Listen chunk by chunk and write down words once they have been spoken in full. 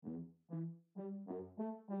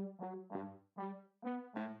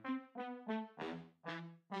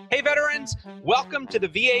Hey, veterans, welcome to the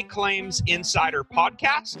VA Claims Insider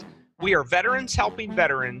Podcast. We are veterans helping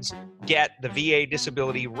veterans get the VA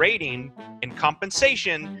disability rating and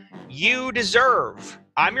compensation you deserve.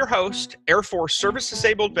 I'm your host, Air Force Service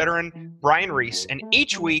Disabled Veteran Brian Reese, and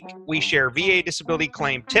each week we share VA disability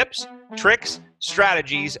claim tips, tricks,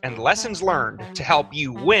 strategies, and lessons learned to help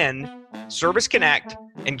you win, service connect,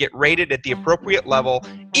 and get rated at the appropriate level,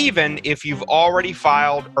 even if you've already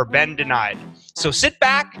filed or been denied. So sit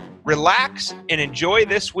back, relax, and enjoy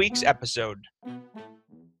this week's episode. All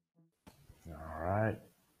right.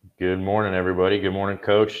 Good morning, everybody. Good morning,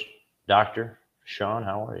 Coach. Dr. Sean,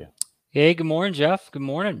 how are you? Hey, good morning, Jeff. Good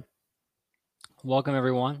morning. Welcome,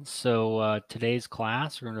 everyone. So today's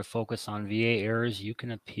class, we're going to focus on VA errors you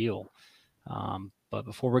can appeal. But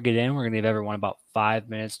before we get in, we're going to give everyone about 5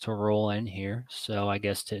 minutes to roll in here. So I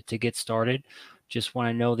guess to get started, just want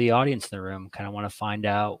to know the audience in the room, kind of want to find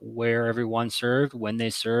out where everyone served, when they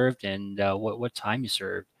served, and what time you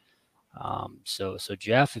served. So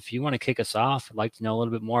Jeff, if you want to kick us off, I'd like to know a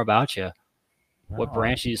little bit more about you. What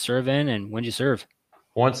branch did you serve in, and when did you serve?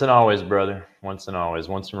 Once and always, brother. Once and always.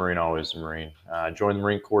 Once a Marine, always a Marine. Joined the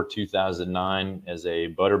Marine Corps 2009 as a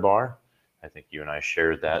butter bar. I think you and I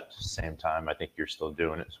shared that same time. I think you're still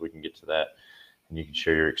doing it, so we can get to that. And you can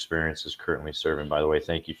share your experiences currently serving. By the way,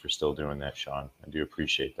 thank you for still doing that, Sean. I do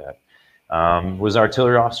appreciate that. Was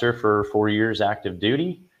artillery officer for 4 years, active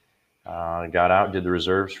duty. Got out, did the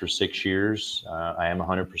reserves for 6 years. I am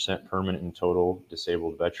 100% permanent and total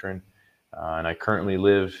disabled veteran. And I currently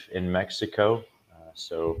live in Mexico.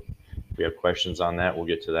 So if we have questions on that, we'll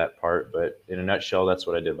get to that part. But in a nutshell, that's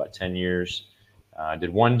what I did about 10 years.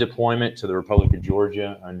 Did one deployment to the Republic of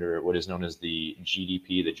Georgia under what is known as the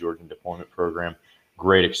GDP, the Georgian Deployment Program.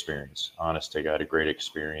 Great experience. Honest to God, a great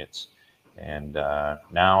experience. And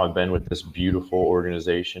now I've been with this beautiful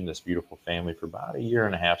organization, this beautiful family for about a year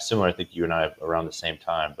and a half. Similar, I think you and I have around the same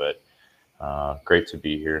time, but great to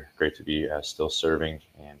be here. Great to be still serving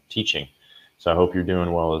and teaching. So I hope you're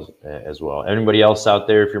doing well as well. Anybody else out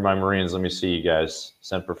there, if you're my Marines, let me see you guys.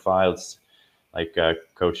 Semper Fi, let's, like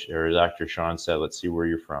Coach or Dr. Sean said, let's see where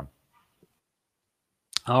you're from.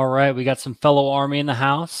 All right, we got some fellow Army in the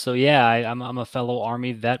house. So yeah, I'm a fellow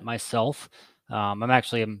Army vet myself.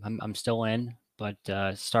 I'm still in, but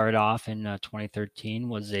started off in 2013.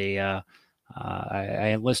 Was I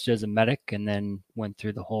enlisted as a medic and then went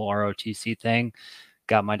through the whole ROTC thing.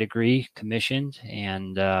 Got my degree, commissioned,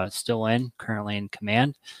 and still currently in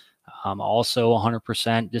command. Also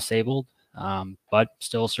 100% disabled, but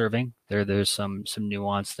still serving. There's some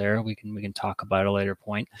nuance there. We can talk about at a later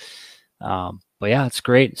point. But yeah, it's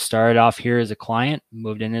great. Started off here as a client,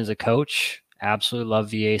 moved in as a coach. Absolutely love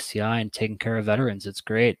VACI and taking care of veterans. It's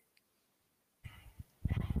great.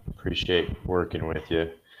 Appreciate working with you.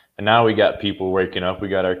 And now we got people waking up. We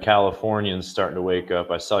got our Californians starting to wake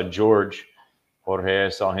up. I saw Jorge, I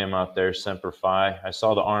saw him out there, Semper Fi. I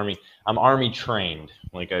saw the Army. I'm Army trained,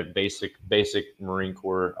 like a basic Marine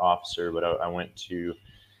Corps officer, but I went to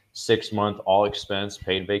 6-month all expense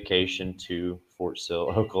paid vacation to Fort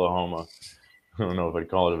Sill, Oklahoma. I don't know if I'd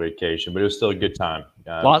call it a vacation, but it was still a good time.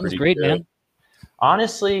 Lawton's great, good. Man.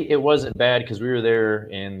 Honestly, it wasn't bad because we were there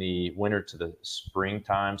in the winter to the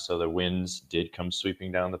springtime, so the winds did come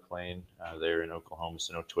sweeping down the plain there in Oklahoma,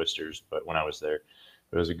 so no twisters. But when I was there,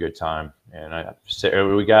 it was a good time. And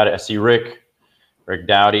I see Rick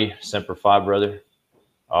Dowdy, Semper Fi, brother.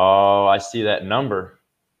 Oh, I see that number.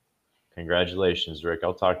 Congratulations, Rick.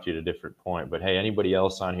 I'll talk to you at a different point. But hey, anybody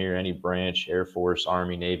else on here? Any branch? Air Force,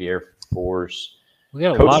 Army, Navy, Air Force. We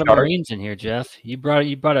got a lot of Marines in here, Jeff. You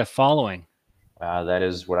brought a following. That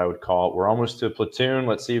is what I would call it. We're almost to a platoon.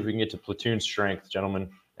 Let's see if we can get to platoon strength, gentlemen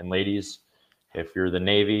and ladies. If you're the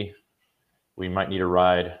Navy, we might need a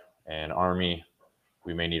ride. And Army,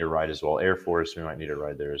 we may need a ride as well. Air Force, we might need a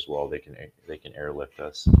ride there as well. They can airlift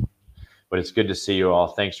us. But it's good to see you all.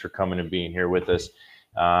 Thanks for coming and being here with us.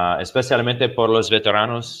 Especialmente por los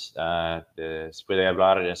veteranos, se puede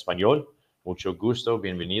hablar en español. Mucho gusto,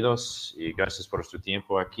 bienvenidos y gracias por su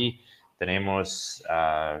tiempo aquí. Tenemos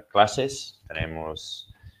clases,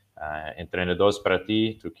 tenemos entrenadores para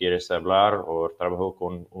ti. ¿Tú quieres hablar o trabajo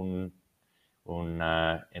con un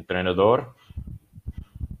entrenador?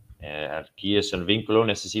 Aquí es el vínculo,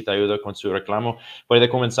 necesita ayuda con su reclamo. Puede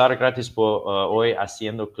comenzar gratis hoy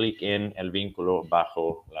haciendo clic en el vínculo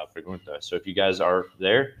bajo la pregunta. So if you guys are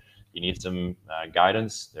there, you need some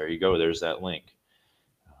guidance, there you go. There's that link.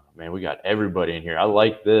 Man, we got everybody in here. I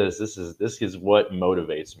like this. This is what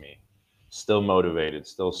motivates me. Still motivated,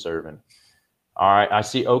 still serving. All right, I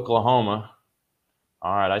see Oklahoma.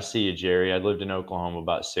 All right, I see you, Jerry. I lived in Oklahoma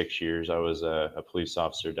about 6 years. I was a police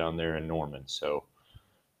officer down there in Norman. So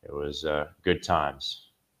it was good times.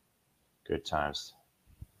 Good times.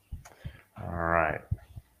 All right.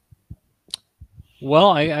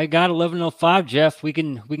 Well, I got 11:05, Jeff. We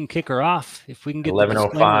can kick her off. If we can get the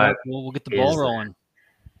disclaimer 11:05 up, we'll get the ball rolling.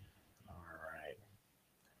 All right.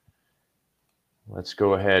 Let's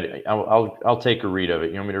go ahead. I'll take a read of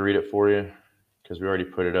it. You want me to read it for you? Because we already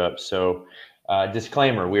put it up. So,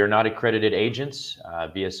 disclaimer: we are not accredited agents,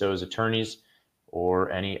 VSOs, attorneys,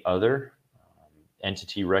 or any other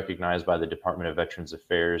entity recognized by the Department of Veterans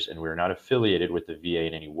Affairs, and we are not affiliated with the VA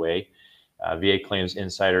in any way. VA Claims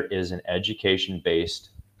Insider is an education-based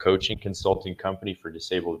coaching consulting company for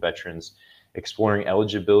disabled veterans exploring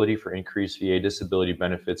eligibility for increased VA disability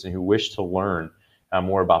benefits and who wish to learn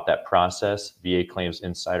more about that process. VA Claims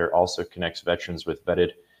Insider also connects veterans with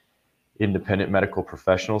vetted independent medical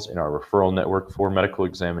professionals in our referral network for medical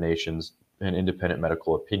examinations and independent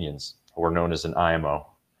medical opinions. We're known as an IMO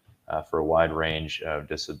for a wide range of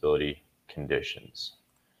disability conditions.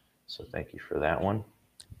 So thank you for that one.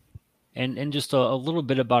 And just a little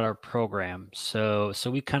bit about our program. So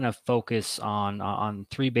we kind of focus on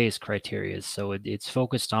three base criteria. So it's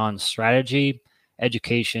focused on strategy,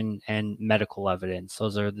 education, and medical evidence.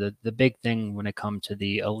 Those are the big thing when it comes to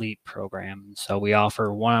the elite program. So we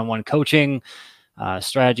offer one-on-one coaching,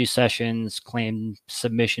 strategy sessions, claim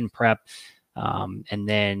submission prep, and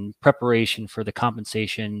then preparation for the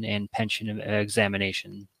compensation and pension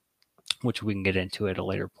examination, which we can get into at a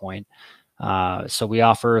later point. So we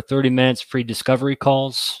offer 30 minutes free discovery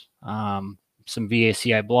calls, some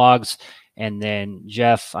VACI blogs, and then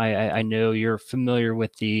Jeff, I know you're familiar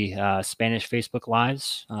with the Spanish Facebook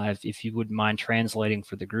Lives. If you wouldn't mind translating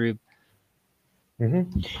for the group.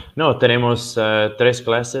 No, tenemos 3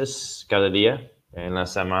 clases cada día en la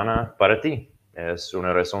semana para ti. Es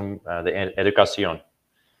una razón de educación,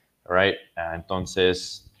 right?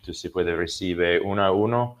 Entonces, tú sí puedes recibir uno a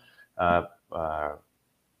uno.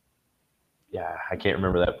 Yeah, I can't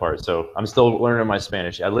remember that part. So I'm still learning my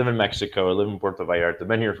Spanish. I live in Mexico. I live in Puerto Vallarta. I've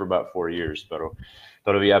been here for about 4 years, pero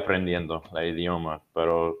todavía aprendiendo la idioma.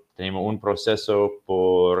 Pero tenemos un proceso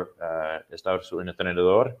por estar su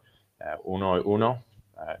entrenador, uno a uno,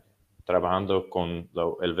 trabajando con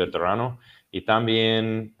el veterano. Y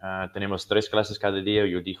también tenemos 3 clases cada día,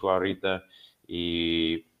 yo dijo ahorita,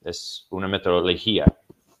 y es una metodología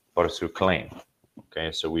por su claim.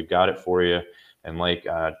 Okay, so we've got it for you. And like,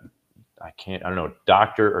 I don't know,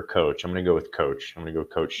 doctor or coach. I'm going to go with coach. I'm going to go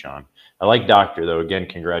Coach Sean. I like doctor, though. Again,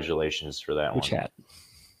 congratulations for that Which one.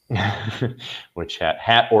 hat? Which hat?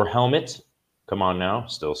 Hat or helmet? Come on now,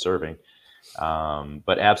 still serving.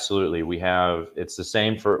 But absolutely, we have, it's the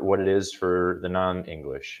same for what it is for the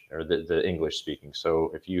non-English or the English speaking.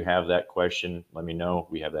 So if you have that question, let me know.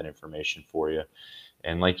 We have that information for you.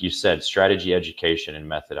 And like you said, strategy, education, and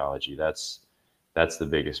methodology. That's the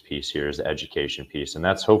biggest piece here is the education piece. And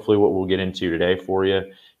that's hopefully what we'll get into today for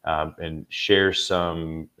you and share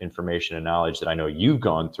some information and knowledge that I know you've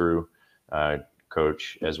gone through,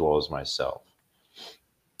 Coach, as well as myself.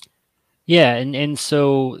 Yeah, and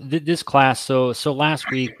so this class, so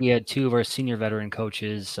last week we had 2 of our senior veteran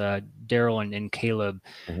coaches, Daryl and Caleb.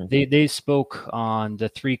 Mm-hmm. They spoke on the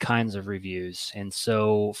 3 kinds of reviews, and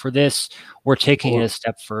so for this, we're taking it a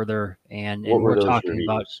step further, and we're talking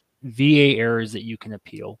about VA errors that you can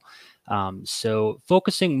appeal. So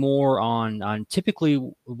focusing more on typically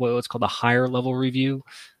what's called a higher level review,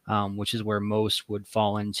 which is where most would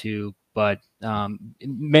fall into. But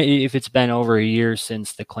if it's been over a year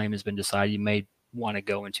since the claim has been decided, you may want to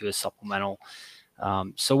go into a supplemental.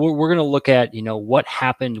 So we're going to look at, what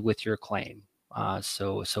happened with your claim.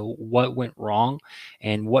 So what went wrong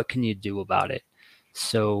and what can you do about it?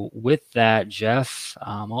 So with that, Jeff,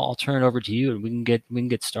 I'll turn it over to you and we can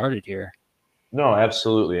get started here. No,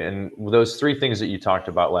 absolutely. And those 3 things that you talked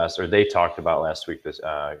about they talked about last week, this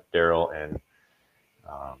Daryl and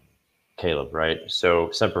Caleb, right?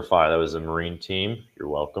 So Semper Fi, that was a Marine team. You're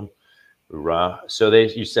welcome. Hoorah. So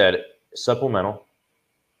you said supplemental,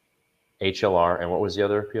 HLR, and what was the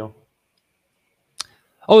other appeal?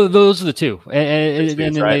 Oh, those are the 2. And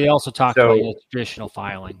then right? they also talked about the traditional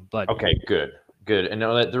filing. But okay, good. And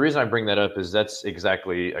the reason I bring that up is that's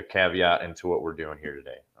exactly a caveat into what we're doing here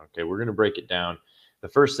today. Okay, we're going to break it down. The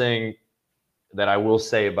first thing that I will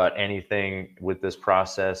say about anything with this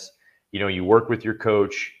process, you work with your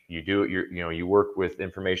coach, you do it, you work with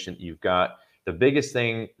information that you've got. The biggest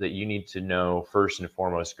thing that you need to know first and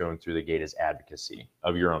foremost going through the gate is advocacy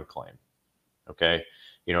of your own claim. Okay.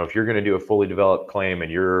 If you're going to do a fully developed claim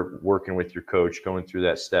and you're working with your coach, going through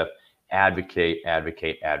that step, advocate.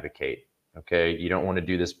 Okay. You don't want to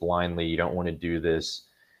do this blindly. You don't want to do this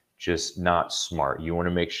just not smart. You want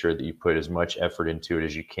to make sure that you put as much effort into it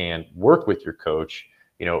as you can. Work with your coach.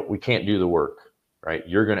 We can't do the work, right?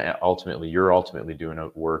 You're ultimately doing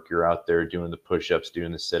the work. You're out there doing the push-ups,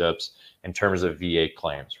 doing the sit-ups in terms of VA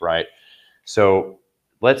claims, right? So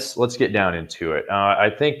let's get down into it.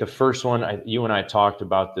 I think the first one, you and I talked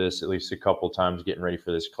about this at least a couple of times getting ready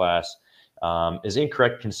for this class, is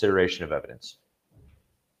incorrect consideration of evidence,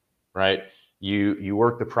 right? You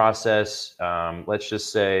work the process. Let's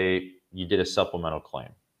just say you did a supplemental claim.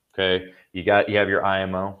 Okay, you have your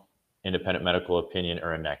IMO, independent medical opinion,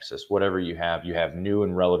 or a nexus, whatever you have new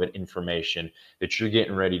and relevant information that you're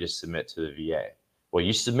getting ready to submit to the VA. Well,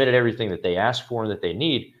 you submitted everything that they asked for and that they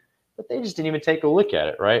need, but they just didn't even take a look at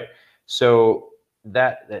it, right? So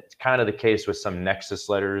that's kind of the case with some nexus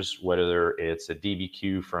letters, whether it's a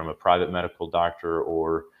DBQ from a private medical doctor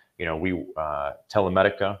or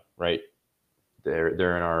Telemedica, right?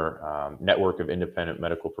 They're in our network of independent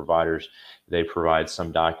medical providers. They provide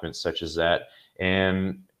some documents such as that.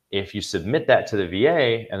 And if you submit that to the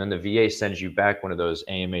VA and then the VA sends you back one of those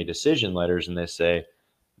AMA decision letters and they say,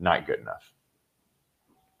 not good enough,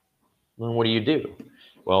 then what do?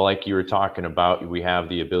 Well, like you were talking about, we have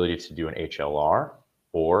the ability to do an HLR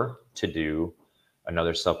or to do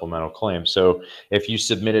another supplemental claim. So if you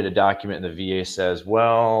submitted a document and the VA says,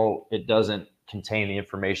 well, it doesn't contain the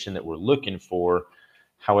information that we're looking for,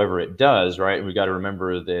 however it does, right? We got to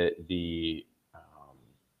remember that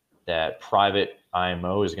that private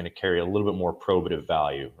IMO is going to carry a little bit more probative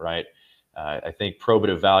value, right? I think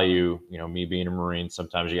probative value, me being a Marine,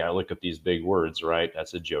 sometimes you got to look up these big words, right?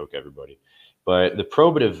 That's a joke, everybody. But the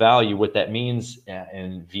probative value, what that means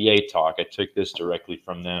in VA talk, I took this directly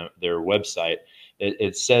from their website.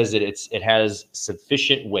 It says that it has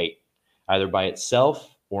sufficient weight, either by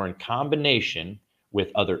itself or in combination with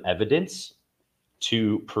other evidence,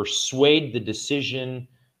 to persuade the decision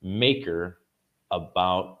maker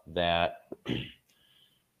about that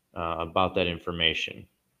information,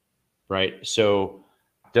 right? So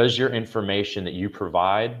does your information that you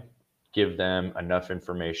provide give them enough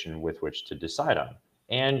information with which to decide on?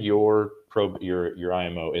 And your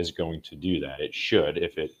IMO is going to do that. It should,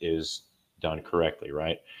 if it is done correctly,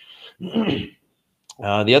 right? The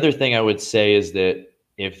other thing I would say is that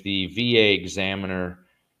if the VA examiner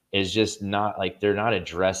is just not they're not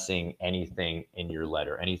addressing anything in your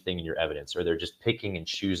letter, anything in your evidence, or they're just picking and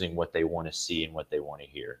choosing what they want to see and what they want to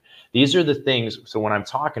hear. These are the things. So when I'm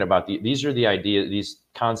talking about these are the ideas, these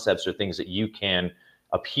concepts are things that you can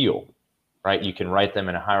appeal, right? You can write them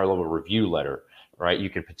in a higher level review letter, right? You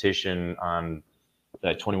can petition on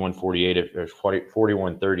 2148 or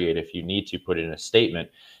 4138 if you need to put it in a statement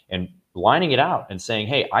and lining it out and saying,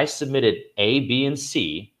 hey, I submitted A, B, and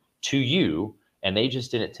C to you, and they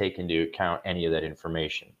just didn't take into account any of that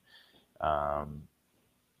information.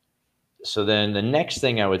 So then the next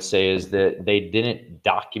thing I would say is that they didn't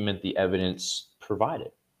document the evidence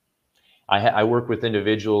provided. I work with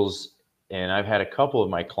individuals, and I've had a couple of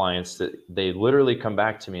my clients that they literally come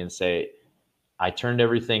back to me and say, I turned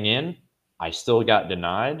everything in, I still got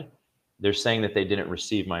denied. They're saying that they didn't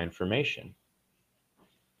receive my information.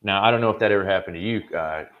 Now, I don't know if that ever happened to you,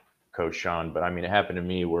 Coach Sean, but I mean, it happened to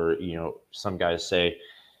me where, some guys say,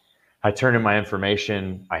 I turned in my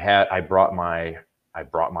information. I brought my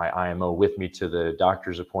IMO with me to the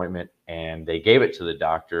doctor's appointment, and they gave it to the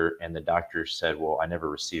doctor, and the doctor said, well, I never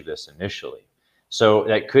received this initially. So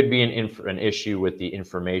that could be an issue with the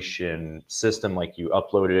information system, like you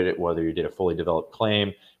uploaded it, whether you did a fully developed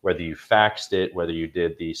claim, whether you faxed it, whether you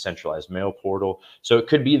did the centralized mail portal. So it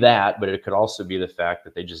could be that, but it could also be the fact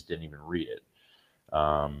that they just didn't even read it.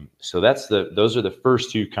 So those are the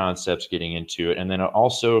first two concepts getting into it. And then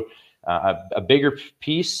also a bigger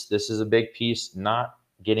piece, this is a big piece, not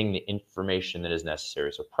getting the information that is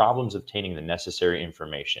necessary. So problems obtaining the necessary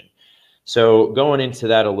information. So going into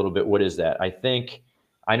that a little bit, what is that?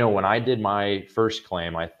 I know when I did my first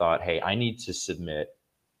claim, I thought, hey, I need to submit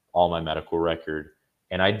all my medical record.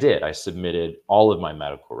 And I did. I submitted all of my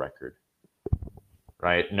medical record,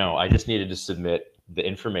 right? No, I just needed to submit the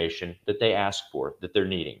information that they asked for, that they're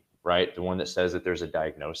needing, right? The one that says that there's a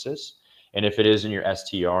diagnosis. And if it is in your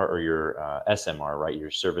STR or your SMR, right,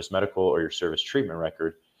 your service medical or your service treatment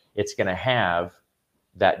record, it's going to have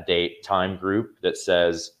that date, time group that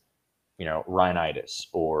says, rhinitis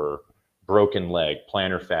or broken leg,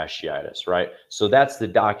 plantar fasciitis, right? So that's the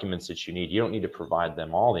documents that you need. You don't need to provide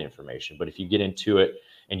them all the information, but if you get into it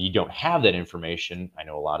and you don't have that information, I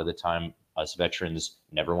know a lot of the time us veterans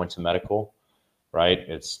never went to medical, right?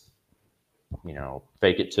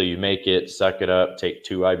 fake it till you make it, suck it up, take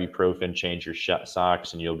 2 ibuprofen, change your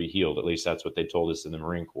socks, and you'll be healed. At least that's what they told us in the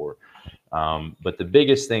Marine Corps. But the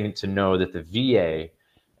biggest thing to know that the VA,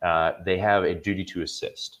 they have a duty to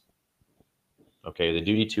assist. Okay, the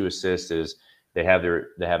duty to assist is they have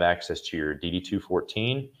access to your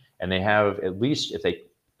DD-214, and they have at least, if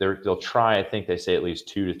they'll try, I think they say at least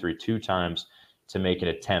 2 times to make an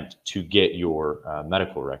attempt to get your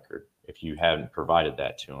medical record if you haven't provided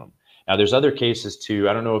that to them. Now, there's other cases too.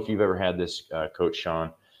 I don't know if you've ever had this, Coach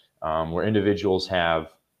Sean, where individuals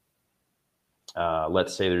have,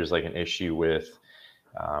 let's say there's like an issue with,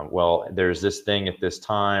 well, there's this thing at this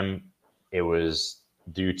time. It was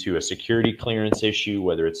due to a security clearance issue,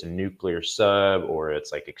 whether it's a nuclear sub or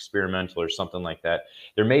it's like experimental or something like that.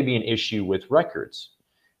 There may be an issue with records.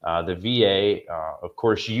 The VA, of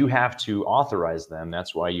course, you have to authorize them.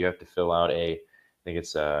 That's why you have to fill out I think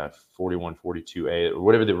it's a 4142A or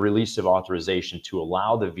whatever, the release of authorization to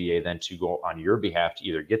allow the VA then to go on your behalf to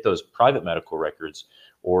either get those private medical records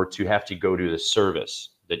or to have to go to the service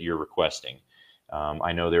that you're requesting.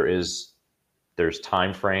 I know there's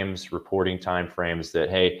time frames, reporting time frames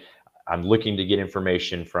that, hey, I'm looking to get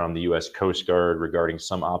information from the U.S. Coast Guard regarding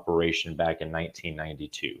some operation back in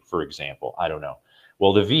 1992, for example. I don't know.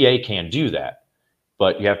 Well, the VA can do that.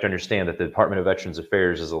 But you have to understand that the Department of Veterans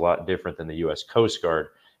Affairs is a lot different than the U.S. Coast Guard,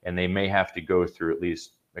 and they may have to go through at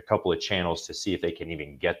least a couple of channels to see if they can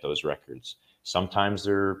even get those records. Sometimes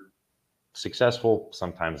they're successful,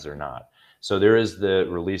 sometimes they're not. So there is the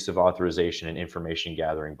release of authorization and information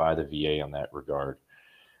gathering by the VA on that regard.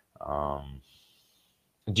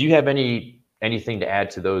 Do you have anything to add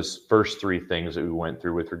to those first 3 things that we went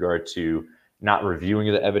through with regard to not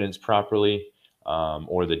reviewing the evidence properly,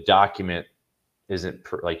 or the document isn't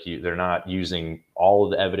they're not using all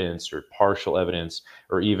of the evidence or partial evidence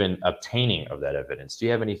or even obtaining of that evidence? Do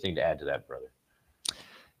you have anything to add to that, brother?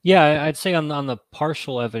 Yeah, I'd say on the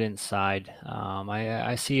partial evidence side,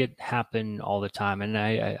 I see it happen all the time, and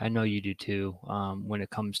I know you do too. When it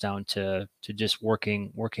comes down to just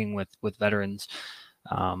working with veterans,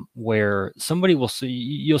 where somebody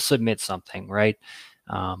you'll submit something, right?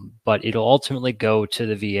 But it'll ultimately go to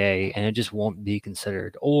the VA and it just won't be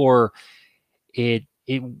considered, or it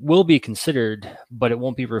will be considered, but it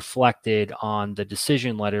won't be reflected on the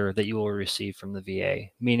decision letter that you will receive from the VA,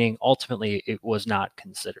 meaning ultimately it was not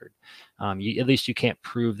considered. At least you can't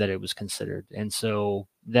prove that it was considered. And so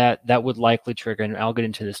that would likely trigger, and I'll get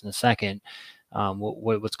into this in a second,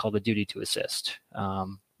 what's called the duty to assist.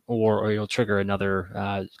 Or you'll trigger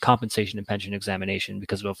another compensation and pension examination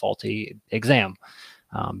because of a faulty exam.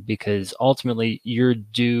 Because ultimately you're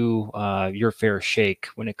due your fair shake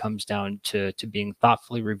when it comes down to being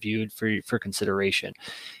thoughtfully reviewed for consideration.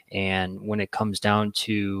 And when it comes down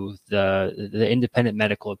to the independent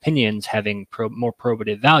medical opinions having more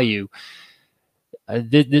probative value,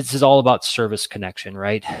 this is all about service connection,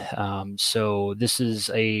 right? So this is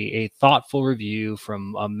a thoughtful review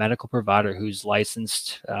from a medical provider who's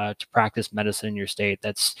licensed to practice medicine in your state,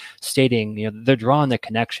 that's stating, they're drawing the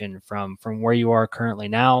connection from where you are currently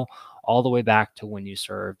now all the way back to when you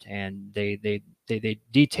served. And they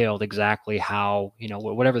detailed exactly how,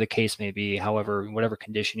 whatever the case may be, whatever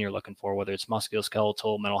condition you're looking for, whether it's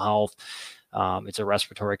musculoskeletal, mental health, it's a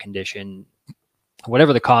respiratory condition,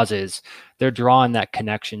 whatever the cause is, they're drawing that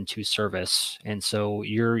connection to service. And so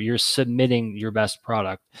you're submitting your best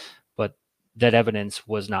product, but that evidence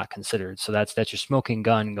was not considered. So that's your smoking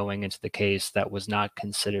gun going into the case that was not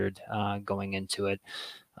considered going into it.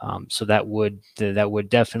 So that would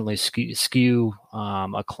definitely skew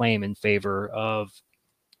a claim in favor of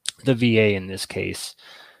the VA in this case.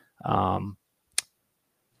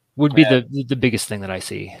 Would be the biggest thing that I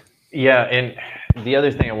see. Yeah, and the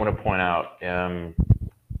other thing I want to point out,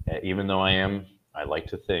 even though I like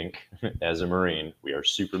to think as a Marine, we are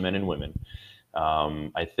supermen and women.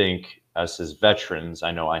 I think us as veterans,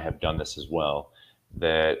 I know I have done this as well,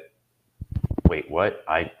 that, wait, what?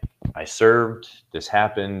 I served, this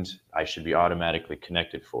happened, I should be automatically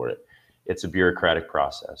connected for it. It's a bureaucratic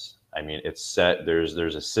process. I mean, it's set, there's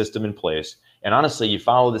a system in place. And honestly, you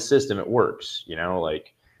follow the system, it works.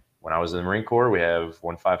 Like when I was in the Marine Corps, we have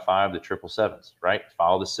 155, the 777s, right?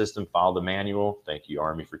 Follow the system, follow the manual. Thank you,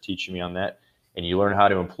 Army, for teaching me on that. And you learn how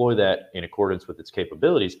to employ that in accordance with its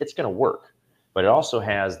capabilities. It's going to work. But it also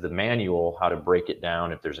has the manual, how to break it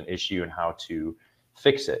down if there's an issue and how to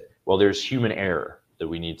fix it. Well, there's human error that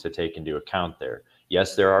we need to take into account there.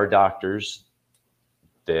 Yes, there are doctors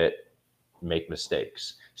that make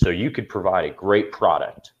mistakes. So you could provide a great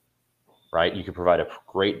product, right? You could provide a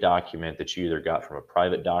great document that you either got from a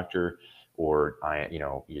private doctor or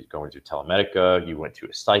you go into Telemedica, you went to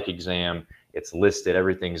a psych exam, it's listed,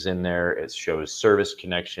 everything's in there. It shows service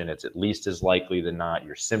connection. It's at least as likely than not.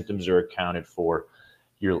 Your symptoms are accounted for.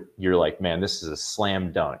 You're like, man, this is a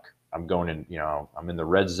slam dunk. I'm going in, I'm in the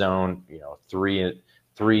red zone,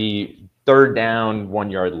 third down,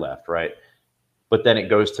 1 yard left, right? But then it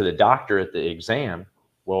goes to the doctor at the exam.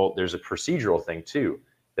 Well, there's a procedural thing too,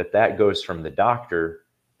 that goes from the doctor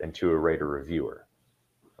then to a rater reviewer.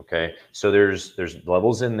 Okay. So there's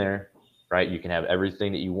levels in there, right? You can have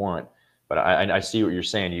everything that you want, but I see what you're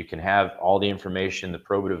saying. You can have all the information, the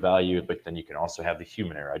probative value, but then you can also have the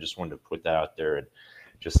human error. I just wanted to put that out there and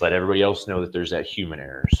just let everybody else know that there's that human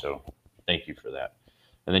error. So thank you for that.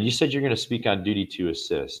 And then you said you're going to speak on duty to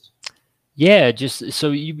assist. Yeah, just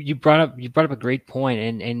so you brought up a great point,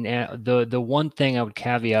 and the one thing I would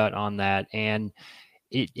caveat on that, and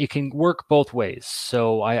it can work both ways.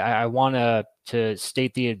 So I want to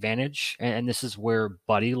state the advantage, and this is where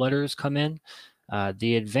buddy letters come in.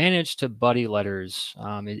 The advantage to buddy letters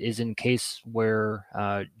is in case where,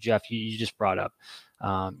 Jeff, you just brought up,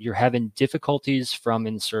 you're having difficulties from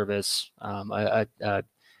in service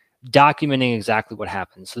documenting exactly what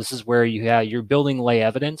happened. So this is where you're building lay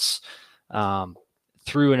evidence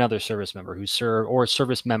through another service member who served, or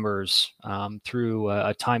service members through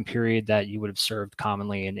a time period that you would have served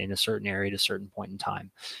commonly in a certain area at a certain point in time.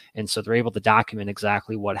 And so they're able to document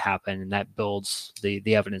exactly what happened, and that builds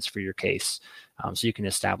the evidence for your case. So you can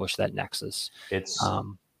establish that nexus.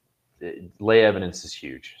 Lay evidence is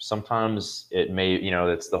huge. Sometimes it may,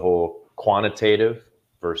 it's the whole quantitative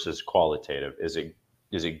versus qualitative. Is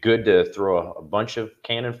it good to throw a bunch of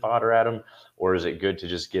cannon fodder at them, or is it good to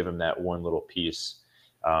just give them that one little piece?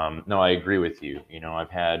 No, I agree with you. I've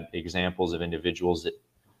had examples of individuals that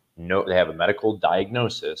they have a medical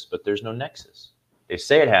diagnosis, but there's no nexus. They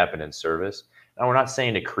say it happened in service. Now, we're not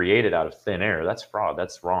saying to create it out of thin air. That's fraud.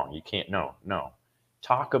 That's wrong. You can't. No.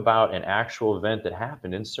 Talk about an actual event that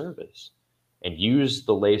happened in service, and use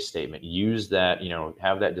the lay statement. Use that.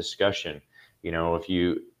 Have that discussion. If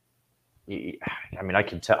you. I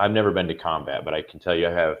can tell. I've never been to combat, but I can tell you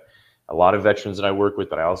I have a lot of veterans that I work with,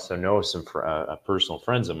 but I also know some personal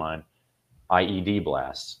friends of mine, IED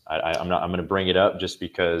blasts. I'm going to bring it up just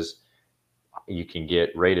because you can get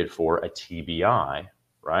rated for a TBI,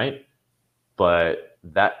 right? But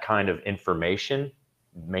that kind of information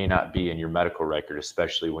may not be in your medical record,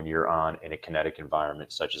 especially when you're in a kinetic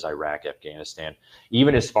environment such as Iraq, Afghanistan,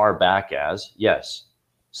 even as far back as, yes,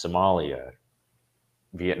 Somalia,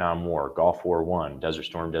 Vietnam War, Gulf War I, Desert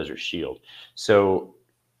Storm, Desert Shield. So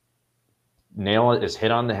nail is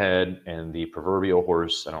hit on the head, and the proverbial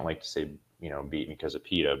horse, I don't like to say, beaten because of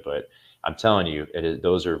PETA, but I'm telling you,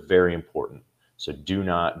 those are very important. So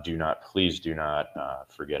please do not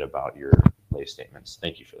forget about your lay statements.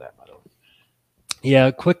 Thank you for that, by the way.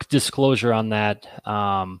 Yeah, quick disclosure on that.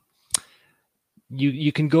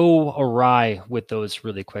 You can go awry with those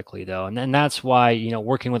really quickly, though, and that's why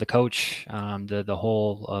working with a coach, the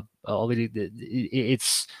whole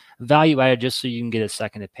it's value added, just so you can get a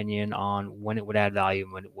second opinion on when it would add value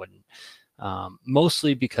and when it wouldn't.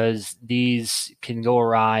 Mostly because these can go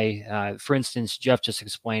awry. For instance, Jeff just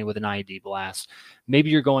explained with an IED blast.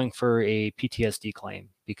 Maybe you're going for a PTSD claim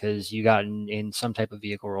because you got in some type of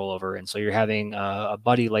vehicle rollover, and so you're having a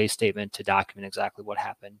buddy lay statement to document exactly what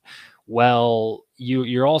happened. Well,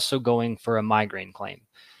 you're also going for a migraine claim.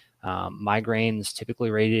 Migraines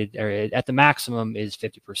typically rated at the maximum is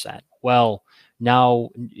 50%. Well, now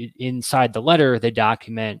inside the letter they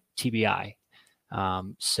document TBI.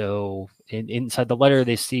 So inside the letter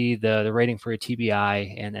they see the rating for a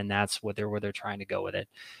TBI, and that's where they're trying to go with it.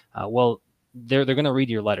 Well, they're going to read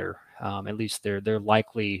your letter. At least they're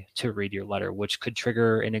likely to read your letter, which could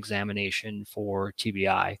trigger an examination for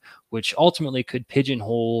TBI, which ultimately could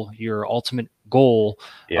pigeonhole your ultimate goal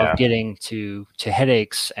of getting to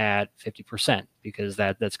headaches at 50%, because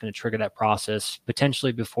that's going to trigger that process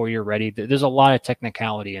potentially before you're ready. There's a lot of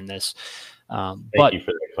technicality in this. Thank you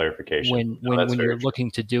for that clarification. When you're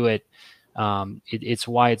looking to do it, it's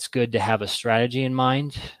why it's good to have a strategy in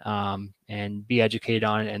mind and be educated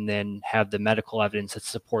on it, and then have the medical evidence that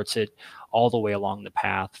supports it all the way along the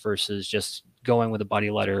path, versus just going with a buddy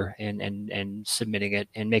letter and submitting it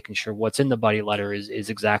and making sure what's in the buddy letter is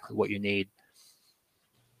exactly what you need.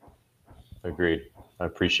 Agreed. I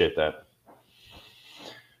appreciate that.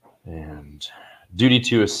 And duty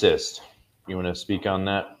to assist. You want to speak on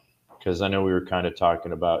that? Because I know we were kind of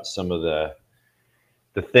talking about some of the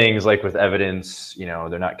things like with evidence,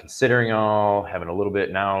 they're not considering all, having a little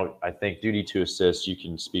bit. Now, I think duty to assist, you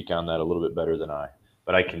can speak on that a little bit better than I,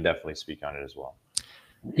 but I can definitely speak on it as well.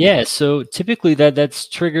 Yeah, so typically that's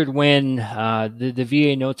triggered when the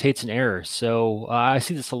VA notates an error. So I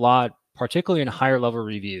see this a lot, particularly in higher level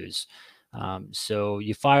reviews. So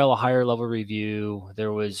you file a higher level review,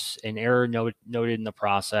 there was an error noted in the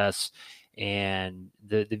process, and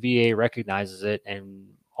the VA recognizes it, and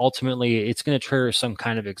ultimately it's going to trigger some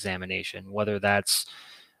kind of examination, whether that's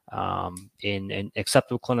in an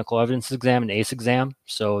acceptable clinical evidence exam, an ACE exam.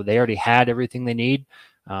 So they already had everything they need.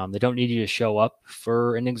 They don't need you to show up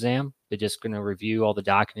for an exam. They're just going to review all the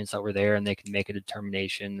documents that were there, and they can make a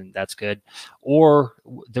determination, and that's good. Or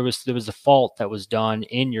there was a fault that was done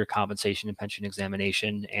in your compensation and pension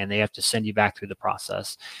examination, and they have to send you back through the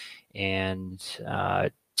process. And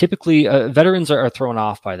typically, veterans are thrown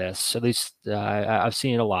off by this. At least I've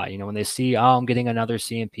seen it a lot. When they see, oh, I'm getting another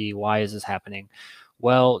C&P. Why is this happening?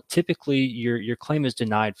 Well, typically your claim is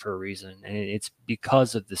denied for a reason, and it's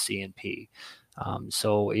because of the C&P.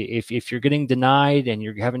 So if you're getting denied and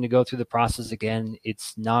you're having to go through the process again,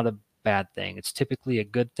 it's not a bad thing. It's typically a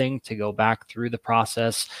good thing to go back through the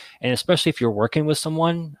process, and especially if you're working with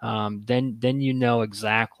someone, then you know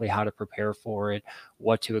exactly how to prepare for it,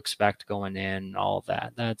 what to expect going in, all of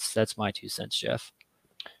that. That's my 2 cents, Jeff.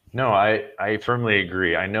 No, I firmly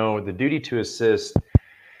agree. I know the duty to assist.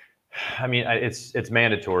 I mean, it's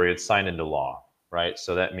mandatory. It's signed into law, right?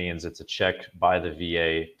 So that means it's a check by the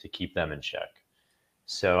VA to keep them in check.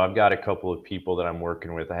 So I've got a couple of people that I'm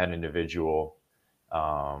working with. I had an individual,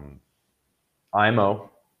 IMO,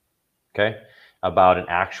 okay, about an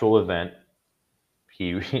actual event.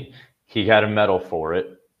 He got a medal for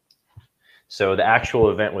it. So the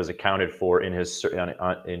actual event was accounted for in his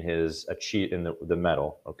the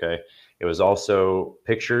medal. Okay, it was also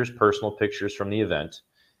pictures, personal pictures from the event,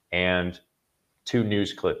 and 2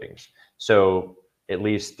 news clippings. So at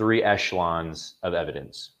least 3 echelons of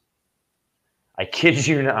evidence. I kid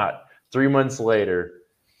you not. 3 months later,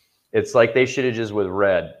 it's like they should have just with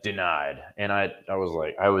red denied, and I was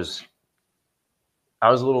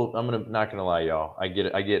a little. Not gonna lie, y'all. I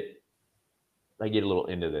get a little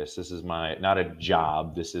into this. This is not a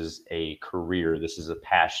job. This is a career. This is a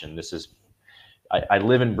passion. I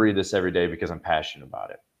live and breathe this every day because I'm passionate about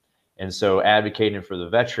it. And so advocating for the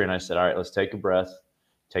veteran, I said, all right, let's take a breath,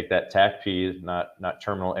 take that TACP, not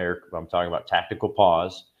terminal air. I'm talking about tactical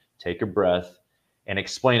pause, take a breath and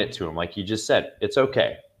explain it to him. Like you just said, it's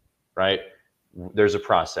okay, right? There's a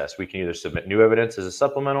process. We can either submit new evidence as a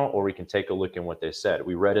supplemental, or we can take a look at what they said.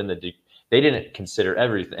 We read in they didn't consider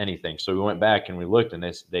anything. So we went back and we looked, and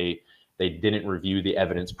they didn't review the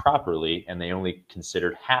evidence properly, and they only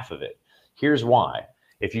considered half of it. Here's why.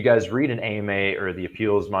 If you guys read an AMA or the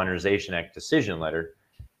Appeals Modernization Act decision letter,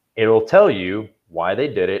 it'll tell you why they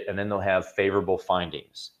did it, and then they'll have favorable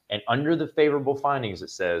findings. And under the favorable findings,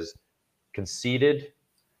 it says conceded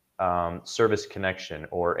service connection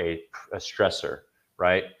or a stressor,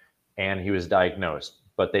 right? And he was diagnosed.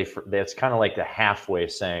 But that's kind of like the halfway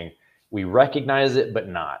saying, we recognize it, but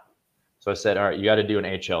not. So I said, all right, you got to do an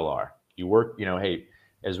HLR. You work, hey,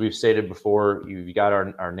 as we've stated before, you got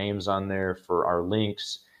our names on there for our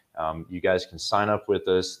links. You guys can sign up with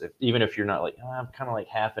us. Even if you're not like, I'm kind of like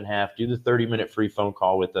half and half, do the 30-minute free phone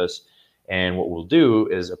call with us. And what we'll do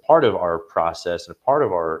is a part of our process and a part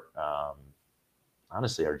of our,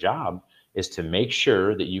 honestly, our job is to make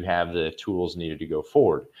sure that you have the tools needed to go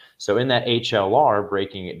forward. So in that HLR,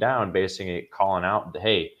 breaking it down, basing it, calling out,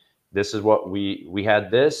 hey, this is what we had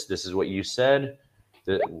this is what you said,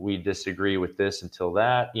 that we disagree with this until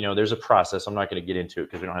that. There's a process. I'm not going to get into it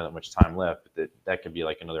because we don't have that much time left, but that could be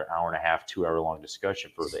like another hour and a half, 2 hour long discussion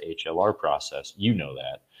for the HLR process.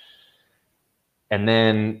 that. And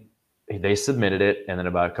then they submitted it. And then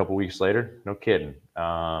about a couple weeks later, no kidding.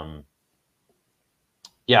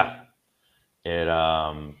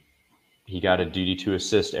 He got a duty to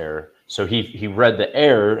assist error. So he read the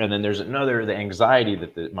error, and then there's the anxiety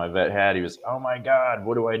that my vet had. He was, oh my God,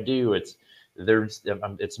 what do I do? It's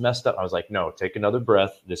messed up. I was like, no, take another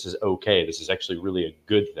breath. This is okay. This is actually really a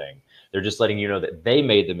good thing. They're just letting you know that they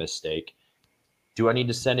made the mistake. Do I need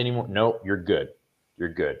to send any more? No, you're good. You're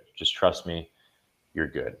good. Just trust me. You're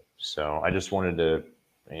good. So I just wanted to,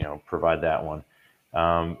 provide that one.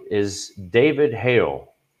 Is David Hale.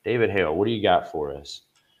 David Hale, what do you got for us?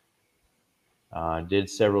 Did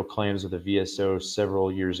several claims with the VSO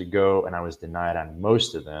several years ago, and I was denied on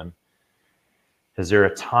most of them. Is there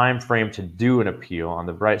a time frame to do an appeal? On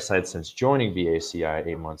the bright side, since joining VACI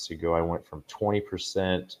 8 months ago, I went from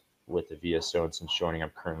 20% with the VSO, and since joining,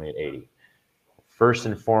 I'm currently at 80%. First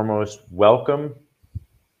and foremost, welcome.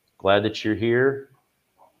 Glad that you're here.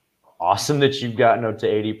 Awesome that you've gotten up to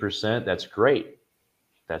 80%. That's great.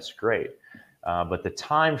 That's great. But the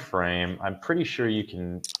time frame, I'm pretty sure you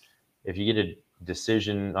can, if you get a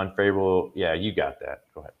decision unfavorable, yeah, you got that.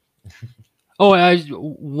 Go ahead. Oh,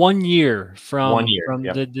 1 year 1 from year.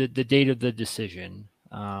 Yep. the date of the decision.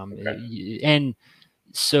 Okay. And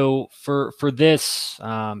so for this,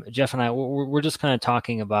 Jeff and I, we're just kind of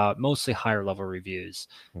talking about mostly higher level reviews.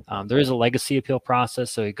 Okay. There is a legacy appeal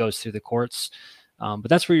process, so it goes through the courts, but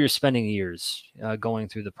that's where you're spending years going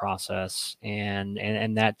through the process,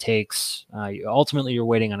 and that takes ultimately you're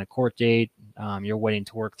waiting on a court date. You're waiting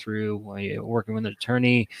to work through working with an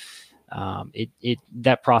attorney.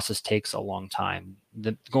 That process takes a long time.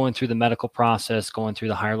 Going through the medical process, going through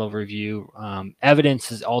the higher level review,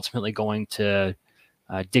 evidence is ultimately going to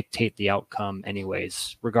dictate the outcome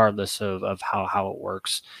anyways, regardless of how it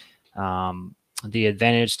works. The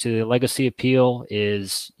advantage to the legacy appeal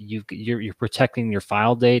is you're protecting your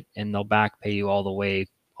file date, and they'll back pay you all the way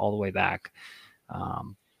back.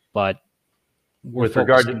 But with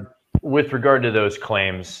regard to those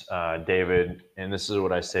claims, David, and this is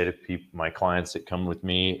what I say to my clients that come with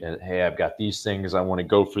me, and hey, I've got these things, I want to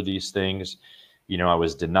go for these things. I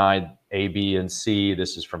was denied A, B, and C.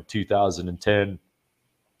 This is from 2010.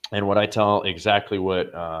 And what I tell exactly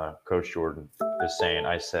what Coach Jordan is saying,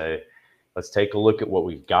 I say, let's take a look at what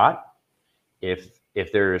we've got. If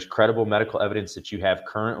there is credible medical evidence that you have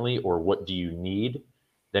currently, or what do you need,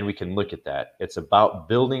 then we can look at that. It's about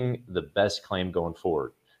building the best claim going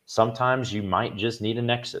forward. Sometimes you might just need a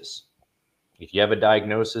nexus. If you have a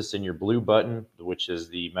diagnosis in your blue button, which is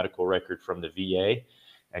the medical record from the VA,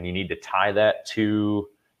 and you need to tie that to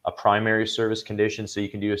a primary service condition so you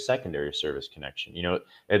can do a secondary service connection,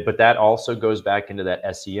 but that also goes back into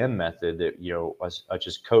that SEM method that,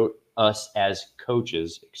 us as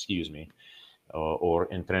coaches, or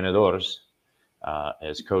entrenadores,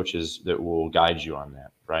 as coaches that will guide you on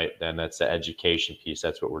that, right? Then that's the education piece.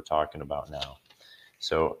 That's what we're talking about now.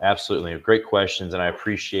 So absolutely great questions. And I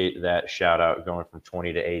appreciate that shout out going from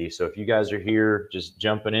 20 to 80. So if you guys are here just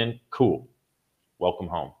jumping in, cool. Welcome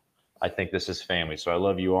home. I think this is family. So I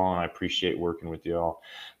love you all, and I appreciate working with you all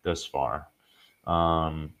thus far.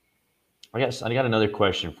 I got another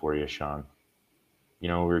question for you, Sean. We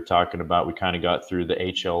were talking about, we kind of got through the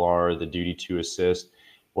HLR, the duty to assist.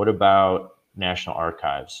 What about National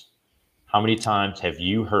Archives? How many times have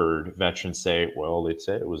you heard veterans say, well, they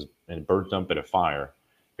said it was burnt up in a fire?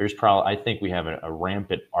 There's probably, I think we have a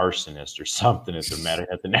rampant arsonist or something at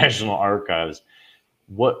the National Archives.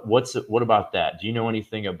 What about that? Do you know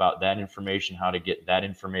anything about that information, how to get that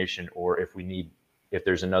information, or if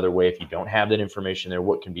there's another way, if you don't have that information there,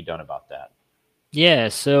 what can be done about that? Yeah,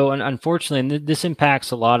 so unfortunately, this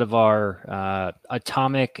impacts a lot of our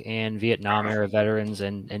atomic and Vietnam era veterans,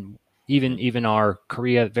 and even our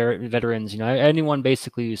Korea veterans. Anyone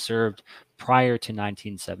basically who served prior to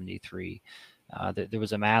 1973. There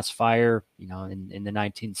was a mass fire, in the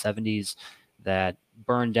 1970s that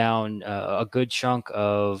burned down a good chunk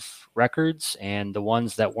of records, and the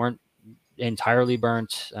ones that weren't entirely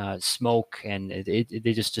burnt, smoke, and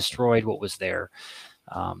they just destroyed what was there.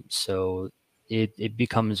 So it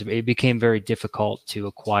became very difficult to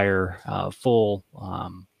acquire full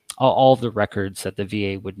all of the records that the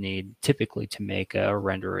VA would need typically to make or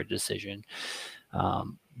render a decision.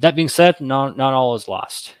 That being said, not all is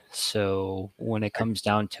lost. So when it comes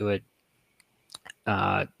down to it,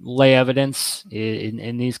 lay evidence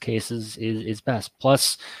in these cases is best.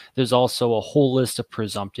 Plus, there's also a whole list of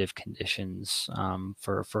presumptive conditions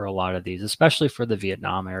for a lot of these, especially for the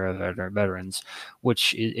Vietnam era veterans,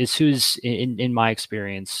 which is who's in my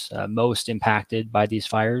experience most impacted by these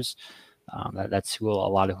fires. That's a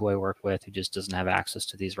lot of who I work with, who just doesn't have access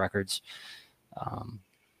to these records.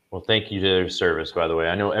 Well, thank you to their service, by the way.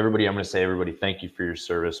 I know everybody, I'm going to say everybody, thank you for your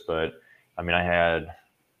service. But I mean, I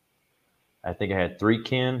think I had 3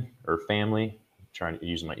 kin or family. I'm trying to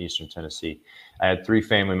use my Eastern Tennessee. I had 3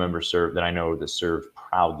 family members that I know that served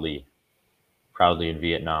proudly in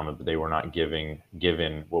Vietnam, but they were not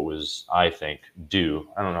given what was, I think, due.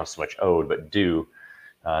 I don't know so much owed, but due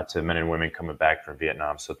to men and women coming back from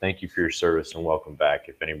Vietnam. So thank you for your service and welcome back.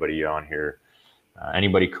 If anybody on here,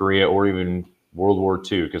 anybody Korea or even World War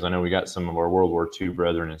II, because I know we got some of our World War II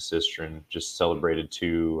brethren and sistren just celebrated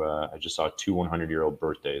I just saw 2 100-year-old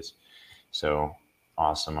birthdays. So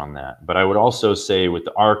awesome on that. But I would also say with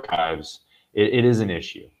the archives, it is an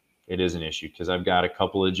issue. It is an issue because I've got a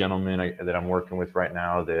couple of gentlemen that I'm working with right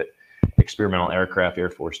now that experimental aircraft, Air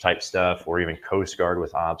Force type stuff, or even Coast Guard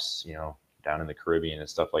with ops, down in the Caribbean and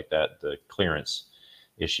stuff like that, the clearance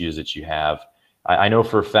issues that you have. I know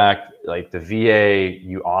for a fact, like the VA,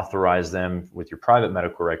 you authorize them with your private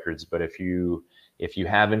medical records, but if if you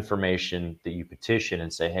have information that you petition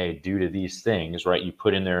and say, hey, due to these things, right, you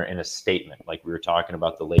put in there in a statement, like we were talking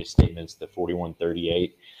about the lay statements, the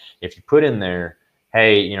 4138. If you put in there,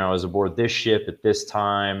 hey, you know, I was aboard this ship at this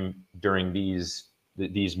time during these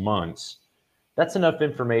months, that's enough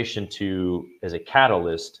information to, as a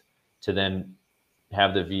catalyst, to then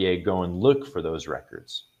have the VA go and look for those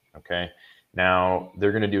records. Okay. Now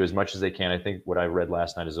they're going to do as much as they can. I think what I read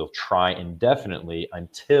last night is they'll try indefinitely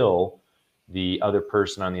until the other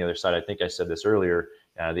person on the other side, I think I said this earlier,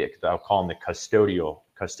 I'll call him the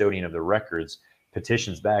custodian of the records,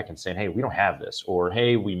 petitions back and saying, hey, we don't have this, or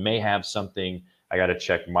hey, we may have something, I got to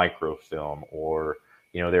check microfilm, or,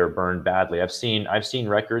 you know, they're burned badly. I've seen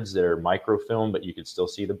records that are microfilm, but you could still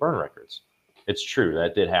see the burn records. It's true,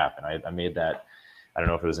 that did happen. I made that, I don't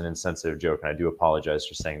know if it was an insensitive joke, and I do apologize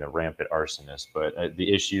for saying the rampant arsonist, but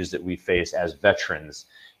the issues that we face as veterans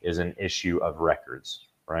is an issue of records,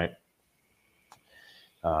 right?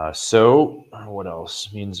 So what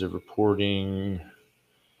else? Means of reporting.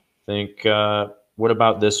 Think, what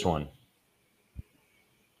about this one?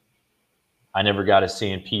 I never got a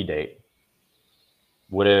C&P date.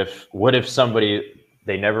 What if somebody,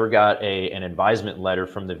 they never got an advisement letter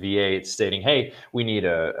from the VA stating, hey, we need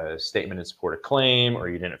a statement in support of claim, or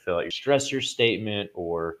you didn't fill out your stressor statement,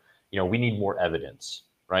 or, you know, we need more evidence,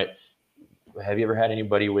 right? Have you ever had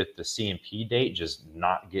anybody with the C&P date just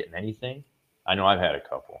not getting anything? I know I've had a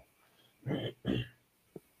couple.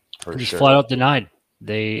 Just flat out denied. And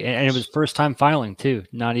it was first time filing too,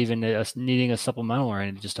 not even needing a supplemental or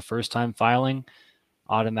anything, just a first time filing,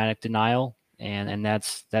 automatic denial, and that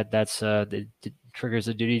triggers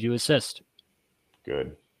a duty to assist.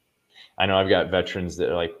 Good. I know I've got veterans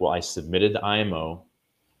that are like, well, I submitted the IMO,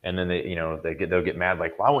 and then they'll get mad,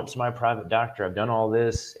 like, well, I went to my private doctor, I've done all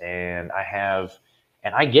this, and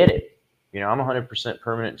I get it. You know, I'm 100%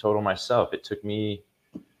 permanent total myself. It took me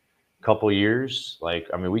a couple years. Like,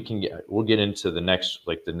 I mean, we'll get into the next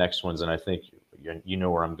ones. And I think you know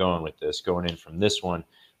where I'm going with this, going in from this one.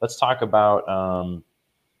 Let's talk about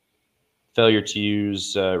failure to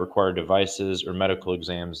use required devices or medical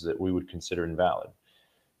exams that we would consider invalid.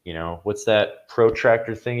 You know, what's that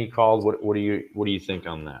protractor thing he called? What do you think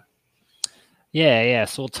on that? Yeah.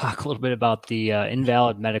 So we'll talk a little bit about the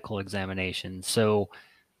invalid medical examination. So,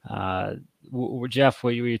 Jeff,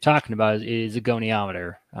 what you're talking about is a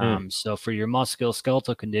goniometer. So for your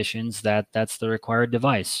musculoskeletal conditions, that's the required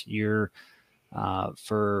device.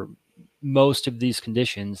 For most of these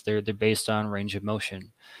conditions, they're based on range of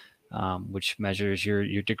motion, which measures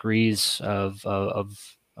your degrees of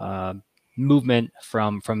movement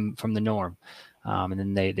from the norm, and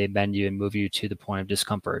then they bend you and move you to the point of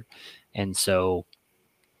discomfort. And so,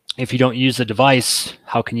 if you don't use the device,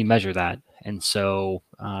 how can you measure that? And so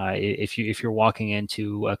if you're walking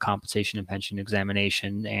into a compensation and pension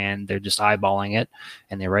examination and they're just eyeballing it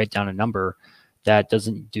and they write down a number, that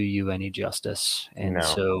doesn't do you any justice. And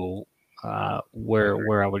so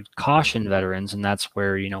where I would caution veterans, and that's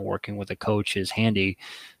where, you know, working with a coach is handy.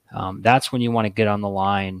 That's when you want to get on the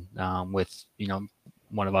line with, you know,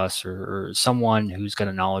 one of us or someone who's got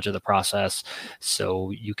a knowledge of the process,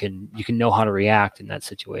 so you can know how to react in that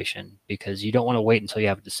situation, because you don't want to wait until you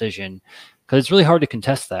have a decision, because it's really hard to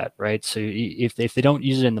contest that, right? So if they don't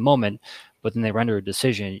use it in the moment, but then they render a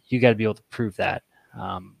decision, you got to be able to prove that.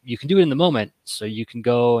 You can do it in the moment, so you can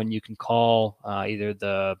go and you can call either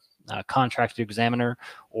the contracted examiner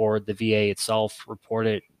or the VA itself, report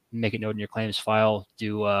it, make it note in your claims file,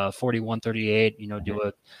 do 4138, you know, do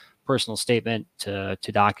a personal statement to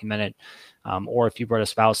document it, or if you brought a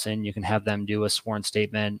spouse in, you can have them do a sworn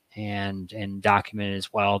statement and document it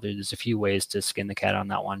as well. There's a few ways to skin the cat on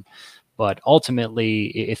that one, but ultimately,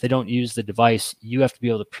 if they don't use the device, you have to be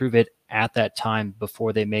able to prove it at that time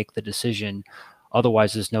before they make the decision.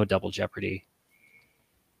 Otherwise, there's no double jeopardy.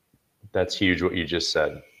 That's huge what you just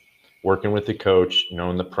said. Working with the coach,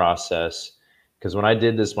 knowing the process. Because when I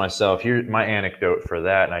did this myself, here's my anecdote for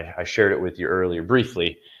that, and I shared it with you earlier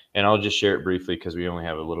briefly. And I'll just share it briefly because we only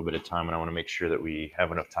have a little bit of time, and I want to make sure that we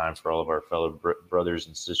have enough time for all of our fellow brothers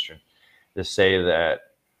and sisters to say that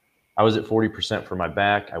I was at 40% for my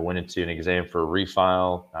back. I went into an exam for a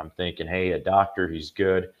refile. I'm thinking, hey, a doctor, he's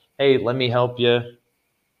good. Hey, let me help you.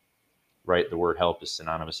 Right? The word help is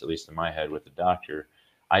synonymous, at least in my head, with the doctor.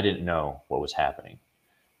 I didn't know what was happening,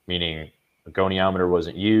 meaning a goniometer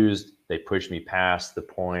wasn't used. They pushed me past the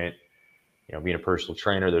point, you know, being a personal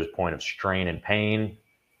trainer, there's a point of strain and pain.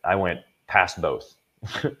 I went past both.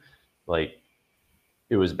 Like,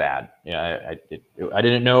 it was bad. Yeah, I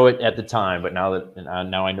didn't know it at the time, but now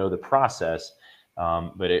I know the process.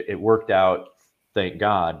 But it worked out, thank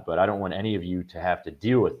God. But I don't want any of you to have to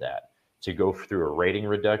deal with that. to go through a rating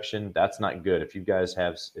reduction, that's not good. If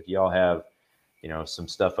y'all have, some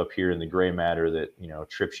stuff up here in the gray matter that,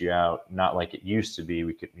 trips you out, not like it used to be.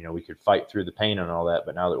 We could fight through the pain and all that,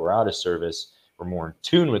 but now that we're out of service, we're more in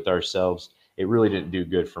tune with ourselves. It really didn't do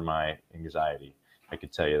good for my anxiety. I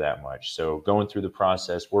could tell you that much. So going through the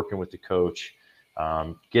process, working with the coach,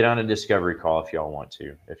 get on a discovery call if y'all want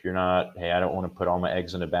to. If you're not, hey, I don't want to put all my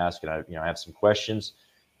eggs in a basket. I have some questions.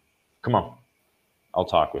 Come on, I'll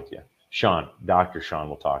talk with you. Dr. Sean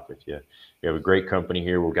will talk with you. We have a great company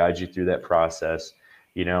here. We'll guide you through that process.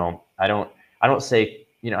 I don't say,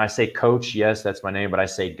 I say coach. Yes, that's my name, but I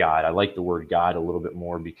say guide. I like the word guide a little bit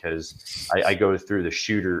more because I go through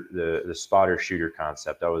the spotter shooter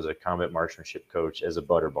concept. I was a combat marksmanship coach as a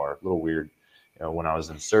butter bar. A little weird, when I was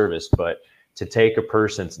in service, but to take a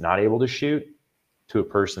person that's not able to shoot to a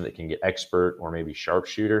person that can get expert or maybe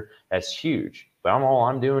sharpshooter, that's huge. But all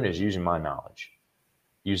I'm doing is using my knowledge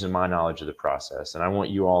of the process. And I want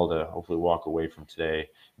you all to hopefully walk away from today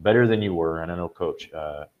better than you were. And I know Coach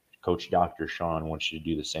Dr. Sean wants you to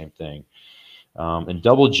do the same thing. And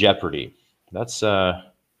double jeopardy. Let's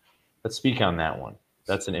speak on that one.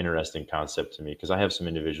 That's an interesting concept to me because I have some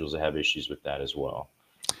individuals that have issues with that as well.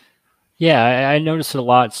 Yeah, I noticed it a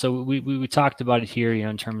lot. So we talked about it here,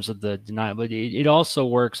 in terms of the denial, but it also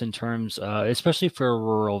works in terms, especially for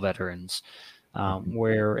rural veterans,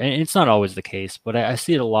 where, and it's not always the case, but I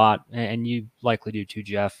see it a lot, and you likely do too,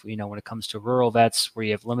 Jeff, when it comes to rural vets where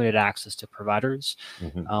you have limited access to providers,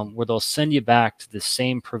 where they'll send you back to the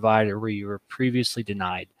same provider where you were previously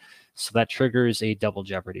denied. So that triggers a double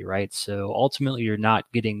jeopardy, right? So ultimately, you're not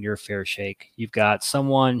getting your fair shake. You've got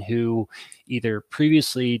someone who either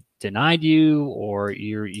previously denied you or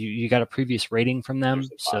you got a previous rating from them.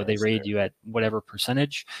 So they rated you at whatever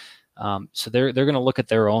percentage. So they're going to look at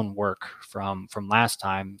their own work from last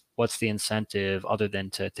time. What's the incentive other than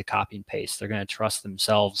to copy and paste? They're going to trust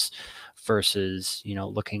themselves versus,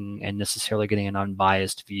 looking and necessarily getting an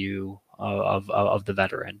unbiased view of the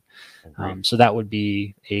veteran. So that would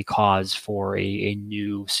be a cause for a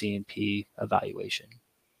new C&P evaluation.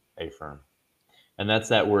 Firm. And that's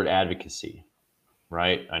that word advocacy,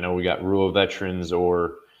 right? I know we got rural veterans,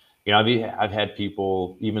 or, I've had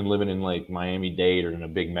people even living in like Miami-Dade or in a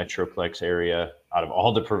big metroplex area. Out of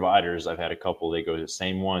all the providers, I've had a couple, they go to the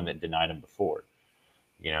same one that denied them before,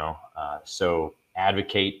 so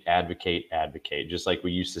advocate, just like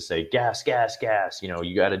we used to say, gas,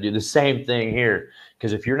 you got to do the same thing here.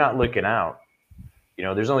 Because if you're not looking out,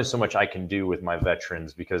 there's only so much I can do with my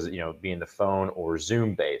veterans because, being the phone or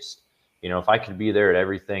Zoom based, if I could be there at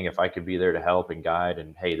everything, if I could be there to help and guide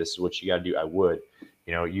and, hey, this is what you got to do, I would.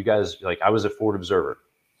 You guys, like, I was a forward observer,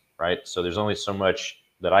 right? So there's only so much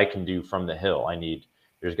that I can do from the hill.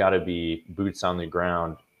 There's got to be boots on the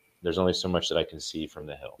ground. There's only so much that I can see from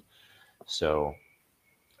the hill. So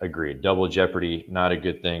agreed. Double jeopardy, not a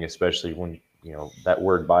good thing, especially when, that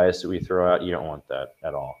word bias that we throw out, you don't want that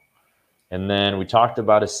at all. And then we talked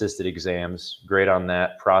about assisted exams. Great on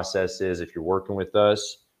that. Process is, if you're working with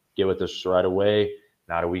us, get with us right away,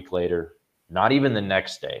 not a week later, not even the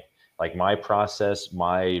next day. Like my process,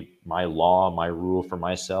 my law, my rule for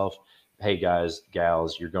myself, hey guys,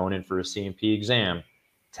 gals, you're going in for a C&P exam,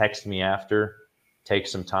 text me after, take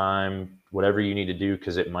some time, whatever you need to do,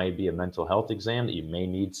 because it might be a mental health exam that you may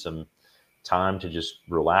need some time to just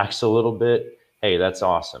relax a little bit. Hey, that's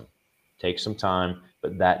awesome. Take some time,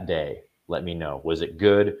 but that day, let me know. Was it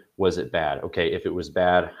good? Was it bad? Okay, if it was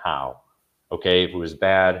bad, how? Okay, if it was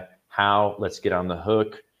bad, how? Let's get on the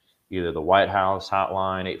hook. Either the White House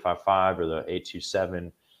hotline, 855, or the 827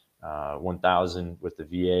 1000 with the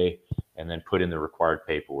VA, and then put in the required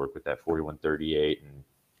paperwork with that 4138 and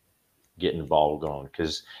get involved going.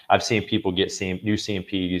 Because I've seen people get new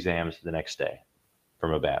C&P exams the next day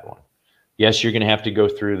from a bad one. Yes, you're going to have to go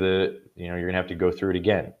through you're going to have to go through it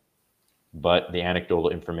again. But the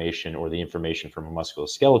anecdotal information or the information from a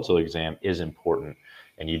musculoskeletal exam is important,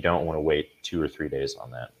 and you don't want to wait 2 or 3 days on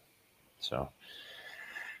that. So,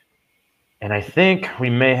 and I think we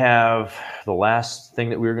may have the last thing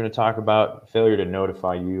that we were going to talk about, failure to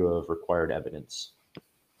notify you of required evidence.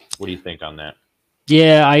 What do you think on that?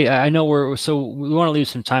 Yeah, I know we want to leave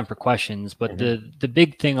some time for questions, but the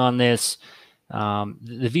big thing on this,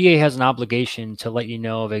 the VA has an obligation to let you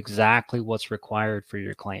know of exactly what's required for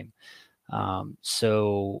your claim. Veterans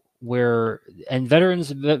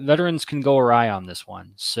can go awry on this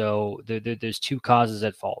one. So there's two causes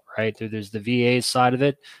at fault, right? There's the VA side of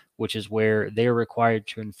it, which is where they're required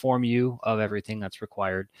to inform you of everything that's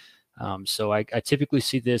required. So I typically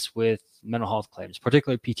see this with mental health claims,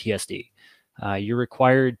 particularly PTSD. You're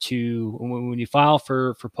required to, when you file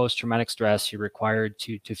for post-traumatic stress, you're required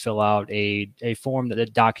to fill out a form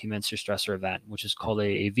that documents your stressor event, which is called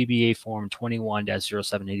a VBA form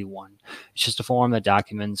 21-0781. It's just a form that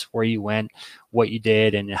documents where you went, what you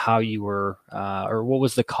did, and how you were, or what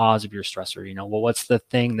was the cause of your stressor. You know, well, what's the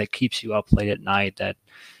thing that keeps you up late at night that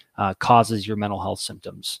causes your mental health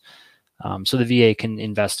symptoms? So the VA can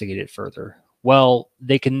investigate it further. Well,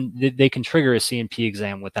 they can trigger a C&P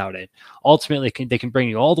exam without it. Ultimately, they can bring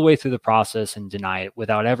you all the way through the process and deny it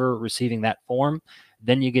without ever receiving that form.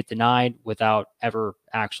 Then you get denied without ever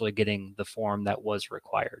actually getting the form that was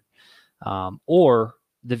required. Or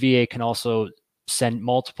the VA can also send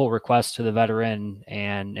multiple requests to the veteran,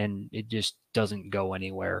 and it just doesn't go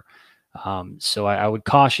anywhere. So I would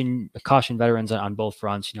caution veterans on both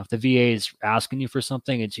fronts. You know, if the VA is asking you for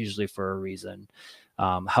something, it's usually for a reason.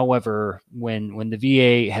 However, when the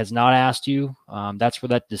VA has not asked you, that's where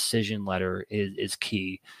that decision letter is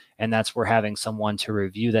key. And that's where having someone to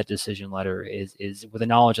review that decision letter is with a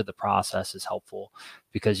knowledge of the process is helpful,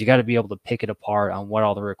 because you got to be able to pick it apart on what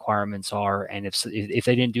all the requirements are. And if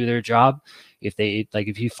they didn't do their job, if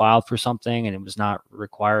you filed for something and it was not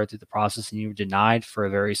required through the process and you were denied for a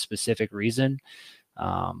very specific reason,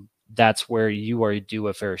 that's where you are due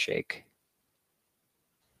a fair shake.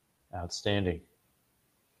 Outstanding.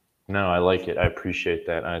 No, I like it. I appreciate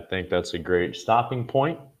that. I think that's a great stopping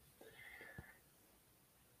point.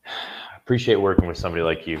 I appreciate working with somebody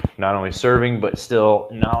like you, not only serving, but still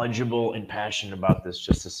knowledgeable and passionate about this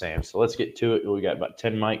just the same. So let's get to it. We got about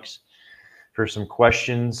 10 mics for some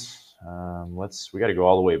questions. We got to go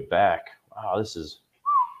all the way back. Wow, that is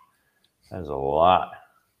a lot.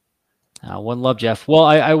 One love, Jeff. Well,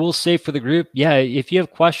 I will say for the group, yeah, if you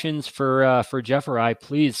have questions for Jeff or I,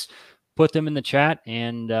 please put them in the chat.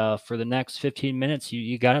 And for the next 15 minutes,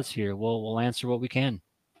 you got us here. We'll answer what we can.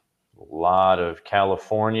 A lot of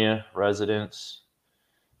California residents.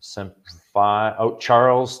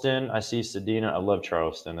 Charleston. I see Sedina. I love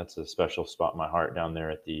Charleston. That's a special spot in my heart down there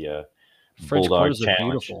at the French Bulldog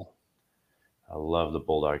Challenge. Beautiful. I love the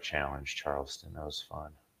Bulldog Challenge, Charleston. That was fun.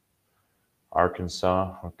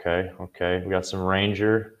 Arkansas. Okay. We got some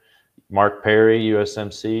Ranger. Mark Perry,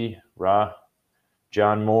 USMC.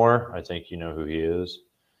 John Moore. I think you know who he is.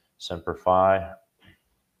 Semper Fi.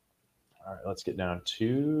 All right, let's get down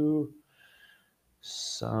to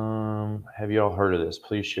some. Have you all heard of this?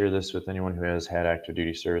 Please share this with anyone who has had active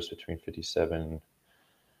duty service between 57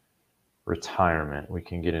 retirement. We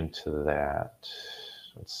can get into that.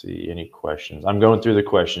 Let's see, any questions? I'm going through the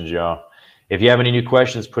questions, y'all. If you have any new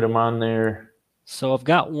questions, put them on there. So I've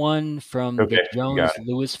got one from the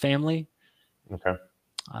Jones-Lewis family. Okay.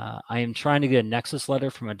 I am trying to get a Nexus letter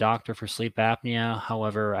from a doctor for sleep apnea.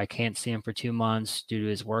 However, I can't see him for 2 months due to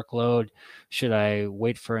his workload. Should I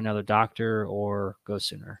wait for another doctor or go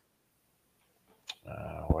sooner?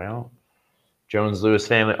 Well, Jones-Lewis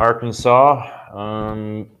family,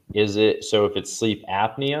 Arkansas. Is it, so if it's sleep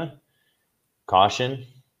apnea, caution,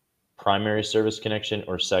 primary service connection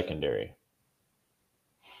or secondary?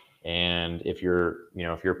 And if you're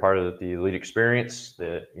part of the elite experience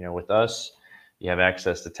with us, you have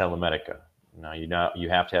access to Telemedica. Now, you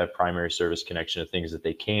have to have primary service connection to things that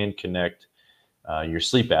they can connect your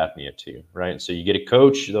sleep apnea to, right? So you get a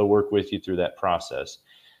coach, they'll work with you through that process.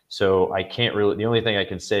 So I can't really, the only thing I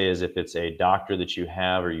can say is if it's a doctor that you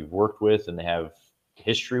have or you've worked with and they have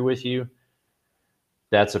history with you,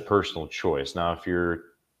 that's a personal choice. Now, if you're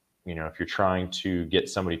trying to get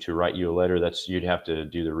somebody to write you a letter, you'd have to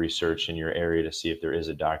do the research in your area to see if there is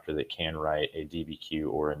a doctor that can write a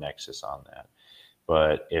DBQ or a Nexus on that.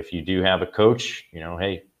 But if you do have a coach,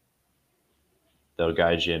 hey, they'll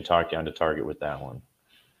guide you and talk you onto target with that one.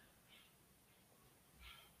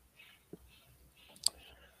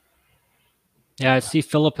 Yeah, I see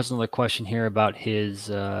Philip has another question here about his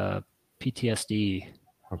PTSD.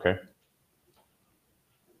 Okay.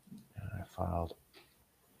 I filed.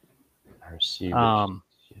 I received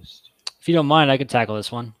if you don't mind, I could tackle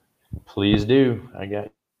this one. Please do. I got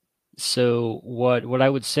it. So what I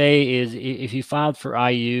would say is if you filed for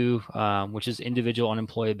IU, which is individual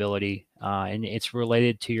unemployability, and it's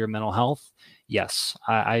related to your mental health, yes,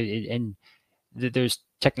 there's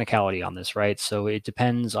technicality on this, right? So it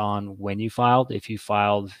depends on when you filed. If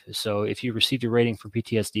you received a rating for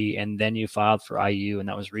PTSD and then you filed for IU and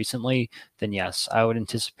that was recently, then yes, I would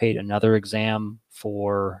anticipate another exam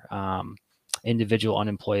for individual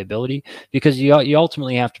unemployability, because you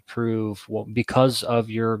ultimately have to prove, well, because of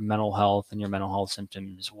your mental health and your mental health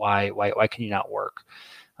symptoms, why can you not work?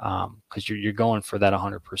 Because you're going for that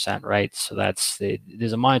 100%, right? So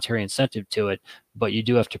there's a monetary incentive to it, but you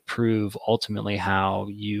do have to prove ultimately how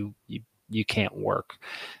you you can't work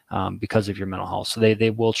because of your mental health. So they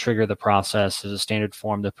will trigger the process. As a standard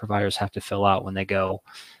form that providers have to fill out when they go.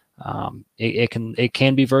 It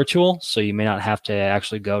can be virtual, so you may not have to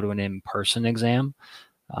actually go to an in-person exam,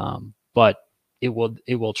 but it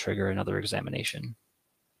will trigger another examination.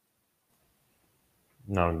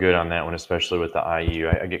 No, good on that one, especially with the IU.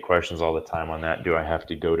 I get questions all the time on that. Do I have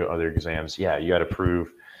to go to other exams? Yeah, you got to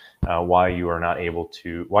prove why you're not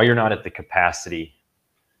at the capacity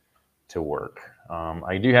to work.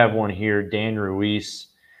 I do have one here, Dan Ruiz.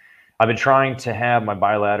 I've been trying to have my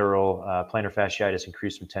bilateral plantar fasciitis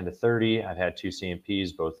increase from 10 to 30. I've had 2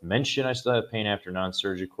 CMPs, both mention I still have pain after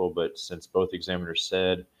non-surgical, but since both examiners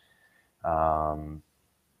said I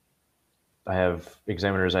have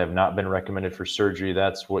not been recommended for surgery.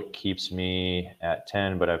 That's what keeps me at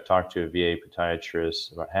 10, but I've talked to a VA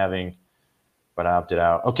podiatrist about having, but I opted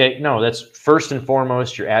out. Okay, no, that's first and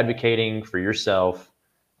foremost, you're advocating for yourself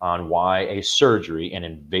on why a surgery, an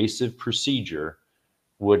invasive procedure,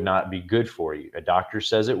 would not be good for you. A doctor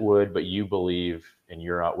says it would, but you believe and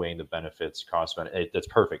you're outweighing the benefits, cost benefit. That's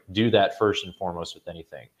perfect. Do that first and foremost with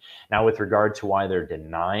anything. Now, with regard to why they're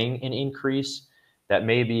denying an increase, that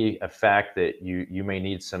may be a fact that you might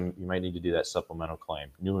need to do that supplemental claim,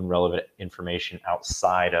 new and relevant information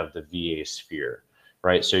outside of the VA sphere,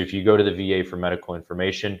 right? So if you go to the VA for medical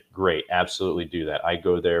information, great, absolutely do that. I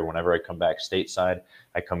go there whenever I come back stateside.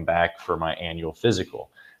 I come back for my annual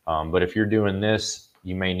physical. But if you're doing this,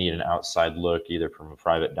 you may need an outside look, either from a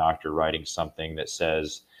private doctor writing something that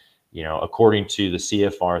says, according to the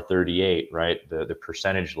CFR 38, right, the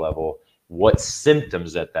percentage level, what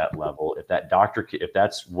symptoms at that level, if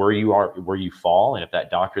that's where you fall, and if that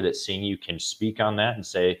doctor that's seeing you can speak on that and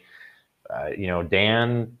say,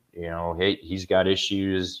 Dan, hey, he's got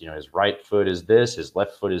issues, his right foot is this, his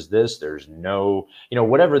left foot is this, there's no,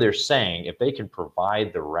 whatever they're saying, if they can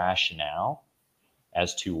provide the rationale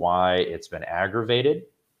as to why it's been aggravated,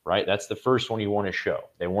 right? That's the first one you want to show.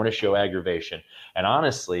 They want to show aggravation. And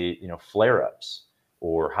honestly, flare-ups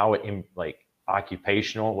or how it,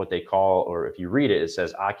 occupational, what they call, or if you read it, it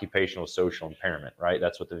says occupational social impairment, right?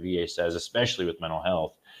 That's what the VA says, especially with mental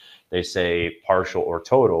health. They say partial or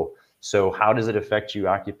total. So how does it affect you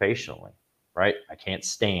occupationally, right? I can't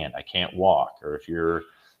stand, I can't walk. Or if you're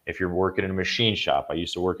working in a machine shop, I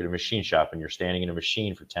used to work at a machine shop, and you're standing in a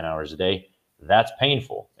machine for 10 hours a day, that's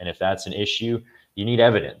painful. And if that's an issue, you need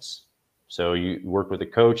evidence. So you work with a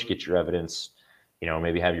coach, get your evidence,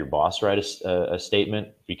 maybe have your boss write a statement,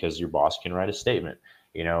 because your boss can write a statement.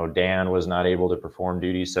 Dan was not able to perform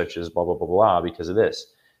duties such as blah, blah, blah, blah, because of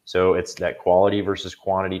this. So it's that quality versus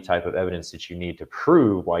quantity type of evidence that you need to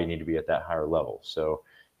prove why you need to be at that higher level. So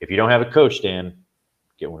if you don't have a coach, Dan,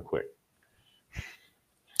 get one quick.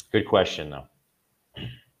 Good question, though.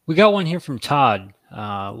 We got one here from Todd,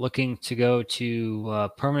 looking to go to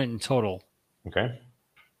permanent and total. Okay.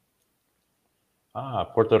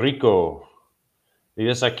 Puerto Rico.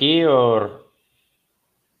 ¿Vives aquí or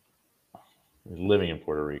living in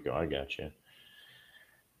Puerto Rico? I got you.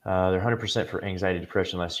 They're 100% for anxiety,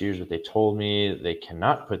 depression last year, but they told me they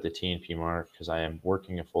cannot put the TNP mark because I am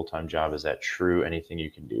working a full-time job. Is that true? Anything you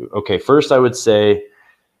can do? Okay, first I would say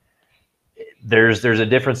there's a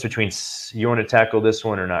difference between, you want to tackle this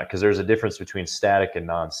one or not, because there's a difference between static and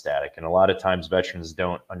non-static, and a lot of times veterans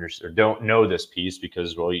don't know this piece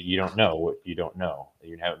because, well, you don't know what you don't know.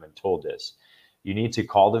 You haven't been told this. You need to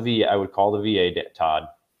call the VA. I would call the VA, Todd.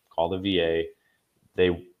 Call the VA.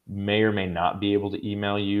 They may or may not be able to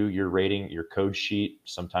email you your rating, your code sheet.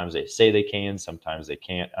 Sometimes they say they can, sometimes they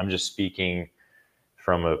can't. I'm just speaking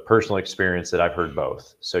from a personal experience that I've heard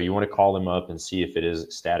both. So you want to call them up and see if it is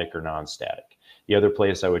static or non-static. The other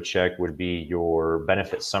place I would check would be your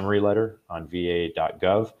benefit summary letter on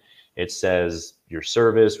va.gov. It says your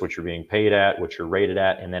service, what you're being paid at, what you're rated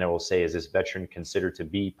at, and then it will say, is this veteran considered to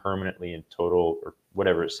be permanently in total, or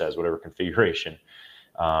whatever it says, whatever configuration,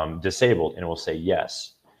 disabled? And it will say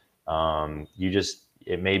yes.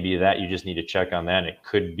 It may be that you just need to check on that. And it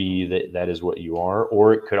could be that is what you are,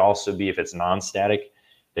 or it could also be, if it's non-static,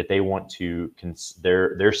 that they want to,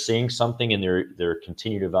 they're seeing something in their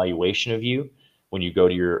continued evaluation of you when you go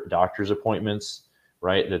to your doctor's appointments,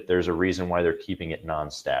 right? That there's a reason why they're keeping it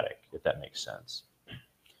non-static, if that makes sense.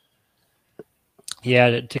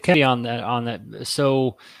 Yeah, to carry on that.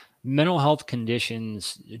 So mental health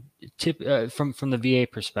conditions, from the VA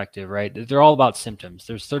perspective, right? They're all about symptoms.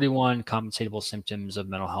 There's 31 compensatable symptoms of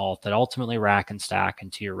mental health that ultimately rack and stack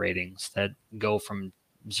into your ratings that go from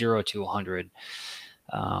 0 to 100.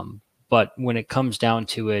 But when it comes down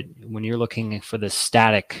to it, when you're looking for the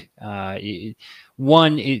static,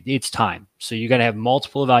 it's time. So you got to have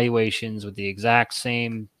multiple evaluations with the exact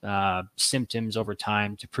same symptoms over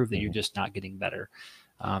time to prove that you're just not getting better.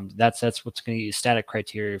 That's what's going to be static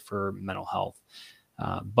criteria for mental health.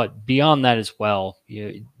 But beyond that as well,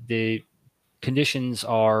 the conditions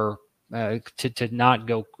are to not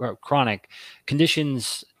go chronic.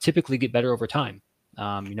 Conditions typically get better over time.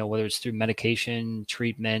 Whether it's through medication,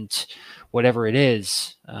 treatment, whatever it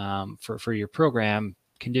is, for your program,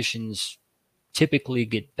 conditions typically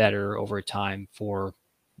get better over time for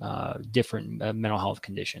different mental health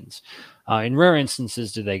conditions. In rare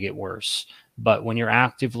instances, do they get worse? But when you're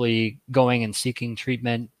actively going and seeking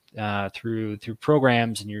treatment through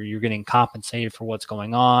programs, and you're getting compensated for what's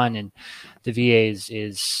going on, and the VA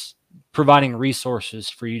is providing resources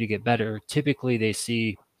for you to get better, typically they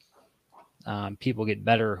see people get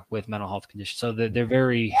better with mental health conditions. So they're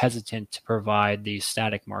very hesitant to provide the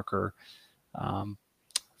static marker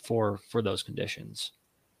for those conditions,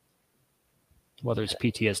 whether it's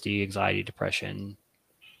PTSD, anxiety, depression.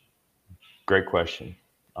 Great question.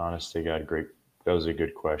 Honest to God, great. That was a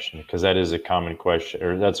good question, because that is a common question,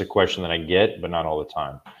 or that's a question that I get, but not all the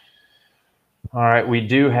time. All right, we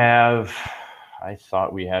do have, I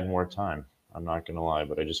thought we had more time. I'm not going to lie,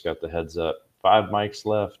 but I just got the heads up. 5 mics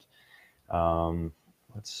left.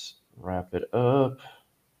 Let's wrap it up.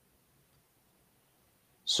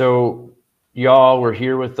 So y'all were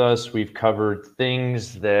here with us. We've covered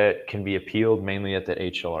things that can be appealed mainly at the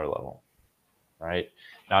HLR level, right?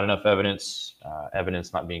 Not enough evidence,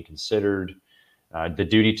 evidence not being considered, the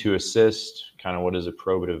duty to assist, kind of what is a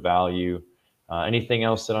probative value, anything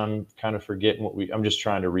else that I'm kind of forgetting I'm just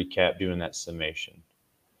trying to recap, doing that summation.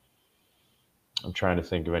 I'm trying to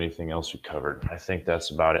think of anything else we covered. I think that's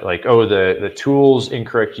about it. Like, the tools,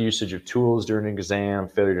 incorrect usage of tools during an exam,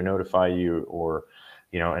 failure to notify you, or,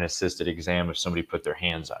 an assisted exam if somebody put their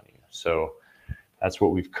hands on you. So that's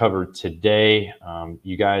what we've covered today.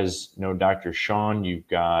 You guys know Dr. Sean. You've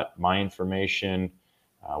got my information.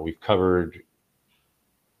 We've covered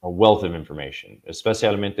a wealth of information,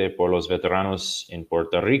 especialmente por los veteranos en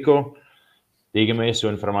Puerto Rico. Dígame su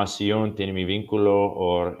información, tiene mi vínculo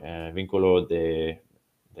o vínculo de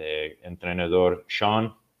entrenador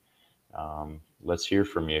Sean. Let's hear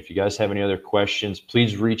from you. If you guys have any other questions,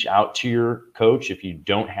 please reach out to your coach. If you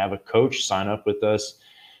don't have a coach, sign up with us.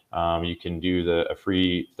 You can do a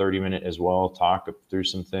free 30-minute as well, talk through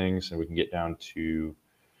some things, and we can get down to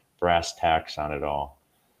brass tacks on it all.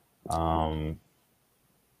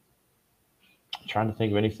 Trying to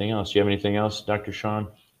think of anything else. Do you have anything else, Dr. Sean?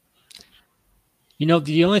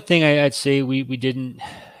 The only thing I'd say we didn't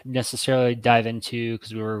necessarily dive into,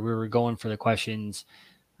 because we were going for the questions,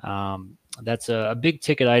 that's a big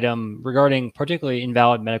ticket item regarding particularly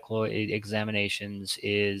invalid medical examinations,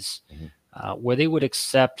 is where they would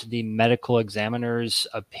accept the medical examiner's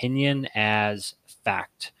opinion as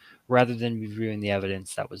fact rather than reviewing the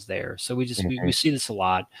evidence that was there. So we see this a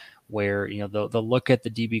lot, where they'll look at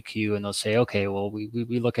the DBQ and they'll say, okay, well,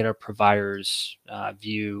 we look at our provider's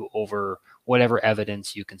view over whatever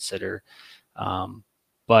evidence you consider.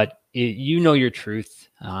 But your truth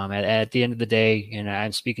at the end of the day, and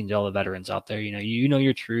I'm speaking to all the veterans out there,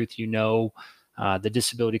 your truth, the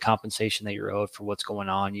disability compensation that you're owed for what's going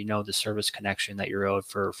on, the service connection that you're owed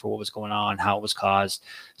for what was going on, how it was caused.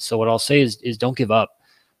 So what I'll say is don't give up.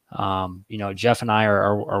 Jeff and I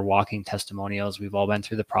are walking testimonials. We've all been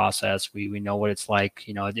through the process. We know what it's like.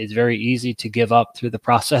 It's very easy to give up through the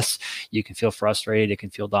process. You can feel frustrated. It can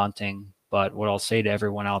feel daunting. But what I'll say to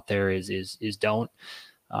everyone out there is don't.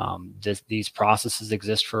 These processes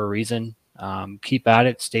exist for a reason. Keep at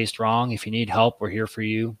it. Stay strong. If you need help, we're here for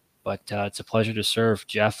you. But it's a pleasure to serve.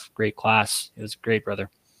 Jeff, great class. It was great, brother.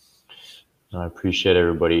 I appreciate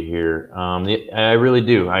everybody here. I really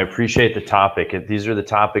do. I appreciate the topic. These are the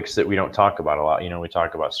topics that we don't talk about a lot. We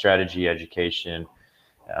talk about strategy, education,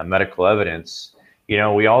 medical evidence.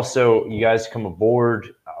 We also, you guys come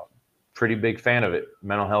aboard, pretty big fan of it.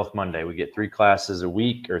 Mental Health Monday. We get 3 classes a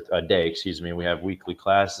week, or a day, excuse me. We have weekly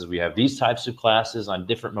classes. We have these types of classes on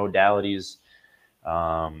different modalities.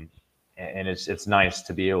 And it's nice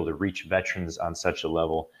to be able to reach veterans on such a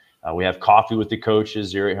level. We have coffee with the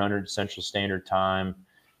coaches, 0800 Central Standard Time.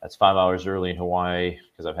 That's 5 hours early in Hawaii,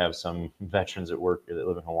 because I have some veterans at work that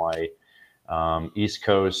live in Hawaii. East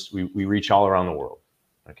Coast, we reach all around the world.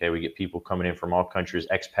 Okay, we get people coming in from all countries,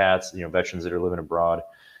 expats, veterans that are living abroad.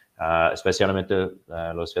 Especialmente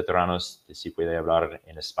los veteranos de Si Puede Hablar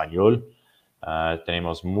en Español.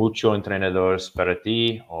 Tenemos mucho entrenadores para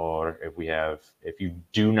ti, or if you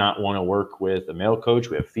do not want to work with a male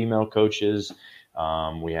coach, we have female coaches.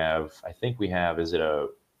 I think we have, is it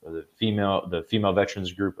the female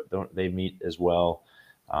veterans group? They meet as well.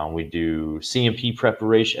 We do CMP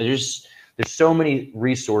preparation. There's so many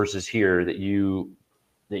resources here that you'll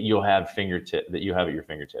have at your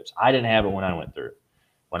fingertips. I didn't have it when I went through.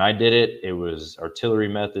 When I did it, it was artillery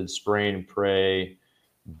methods, spray and pray,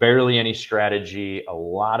 barely any strategy, a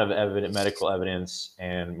lot of medical evidence,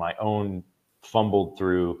 and my own fumbled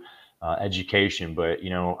through education. But,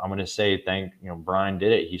 I'm going to say Brian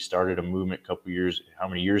did it. He started a movement how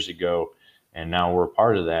many years ago, and now we're a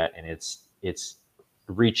part of that. And it's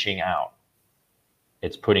reaching out.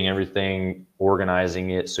 It's putting everything,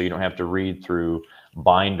 organizing it so you don't have to read through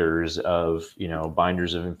binders of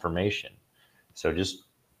information. So just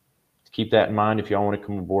keep that in mind. If y'all want to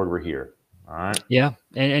come aboard, we're here. All right. Yeah.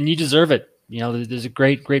 And you deserve it. There's a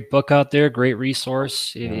great book out there, great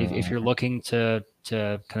resource. If you're looking to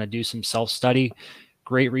kind of do some self-study,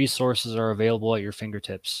 great resources are available at your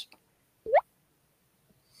fingertips.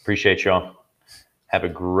 Appreciate y'all. Have a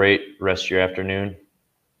great rest of your afternoon.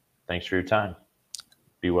 Thanks for your time.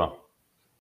 Be well.